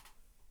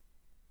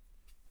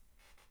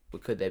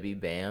 But could that be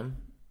Bam?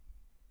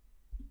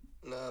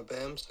 Nah,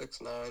 Bam's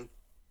 6'9".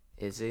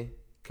 Is he?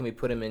 Can we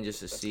put him in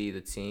just to see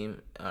the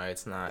team? Alright,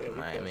 it's not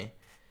Miami.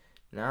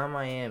 Not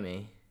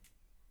Miami.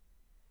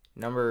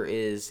 Number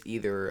is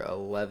either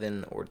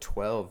 11 or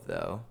 12,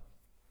 though.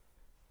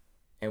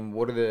 And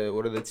what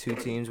are the 2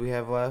 teams we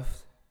have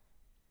left?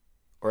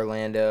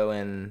 Orlando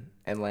and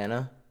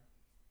Atlanta?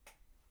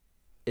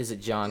 Is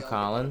it John DeAndre Hunter.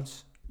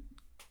 Collins?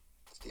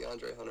 It's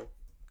DeAndre Hunter.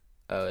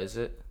 Oh, is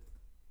it?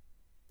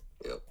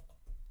 Yep.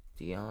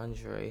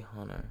 DeAndre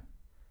Hunter.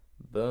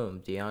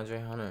 Boom,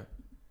 DeAndre Hunter.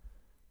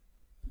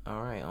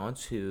 All right, on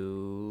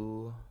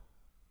to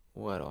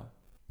Weddle.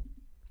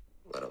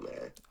 What a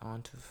man.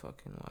 On to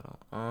fucking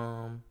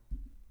Weddle.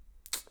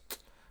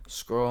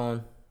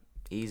 Scrolling.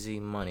 Easy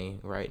money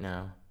right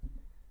now.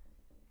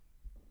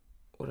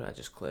 What did I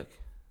just click?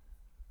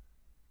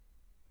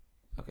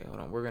 Okay, hold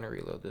on. We're gonna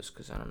reload this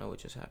because I don't know what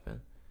just happened.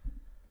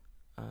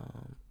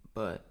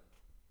 But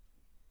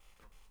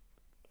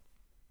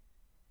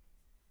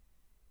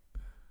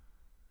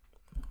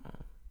what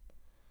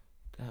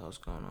the hell's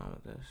going on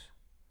with this?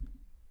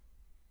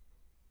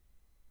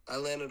 I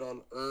landed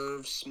on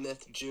Irv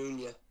Smith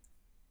Jr.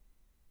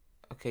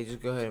 Okay,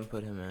 just go ahead and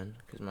put him in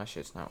because my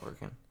shit's not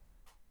working.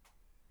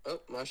 Oh,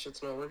 my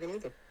shit's not working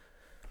either.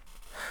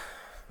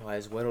 Why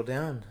is Weddle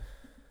down?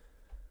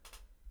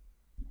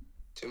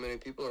 Too many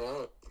people are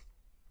on it.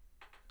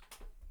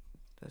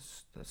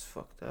 That's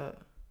fucked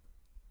up.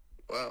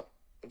 Wow.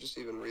 I just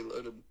even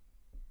reloaded.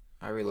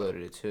 I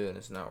reloaded it too and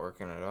it's not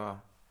working at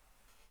all.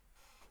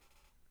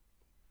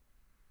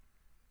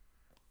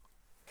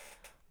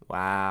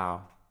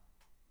 Wow.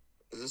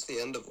 Is this the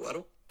end of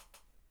Weddle?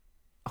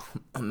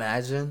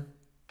 Imagine.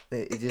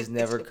 It just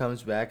never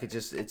comes back. It's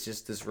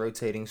just this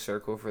rotating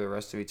circle for the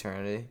rest of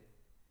eternity.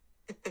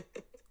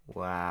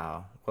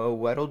 Wow. Well,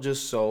 Weddle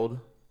just sold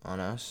on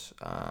us.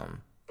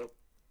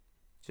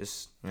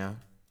 Just,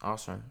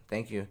 awesome.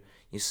 Thank you.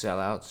 You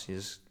sellouts. You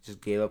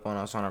just gave up on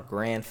us on our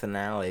grand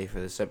finale for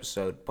this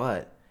episode.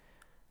 But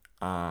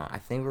I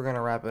think we're going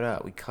to wrap it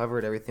up. We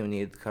covered everything we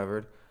needed to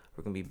cover.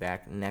 We're going to be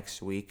back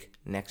next week.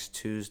 Next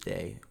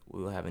Tuesday,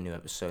 we will have a new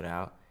episode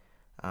out.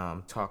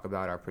 Talk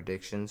about our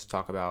predictions.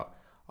 Talk about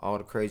all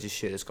the crazy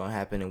shit that's going to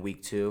happen in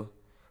week 2.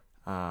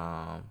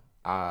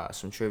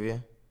 Some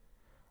trivia.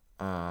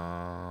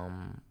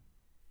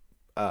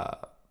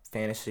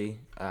 Fantasy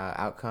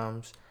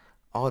outcomes.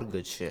 All the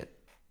good shit.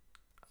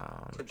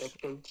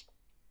 Predictions?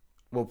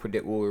 We'll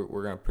predict.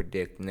 We're gonna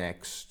predict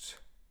next.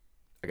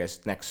 I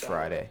guess next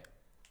Friday.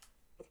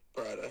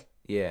 Friday.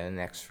 Yeah,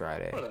 next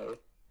Friday.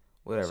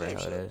 Whatever the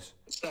hell it is.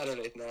 It's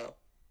Saturday now.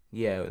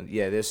 Yeah.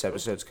 This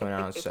episode's coming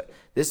out.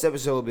 This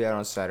episode will be out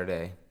on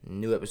Saturday.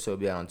 New episode will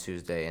be out on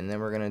Tuesday, and then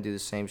we're gonna do the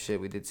same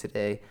shit we did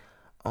today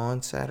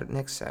on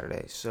next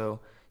Saturday. So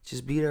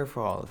just be there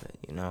for all of it.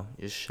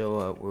 Just show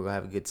up. We're gonna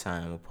have a good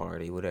time. We'll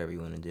party. Whatever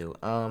you want to do.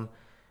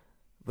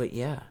 But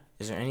yeah.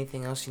 Is there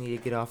anything else you need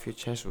to get off your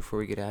chest before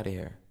we get out of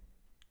here?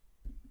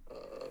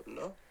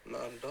 No,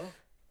 not at all.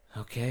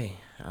 Okay.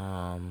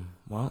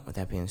 Well, with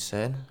that being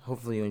said,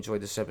 hopefully you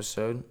enjoyed this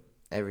episode.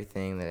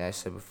 Everything that I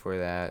said before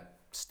that,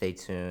 stay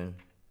tuned.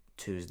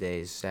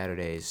 Tuesdays,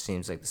 Saturdays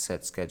seems like the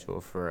set schedule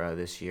for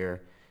this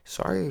year.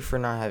 Sorry for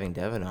not having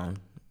Devin on.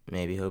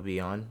 Maybe he'll be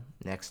on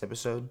next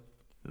episode.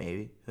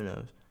 Maybe. Who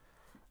knows?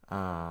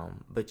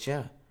 But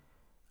yeah.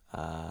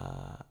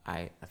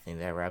 I think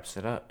that wraps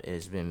it up. It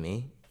has been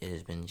me. It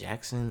has been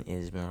Jackson. It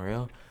has been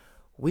real.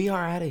 We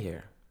are out of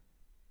here.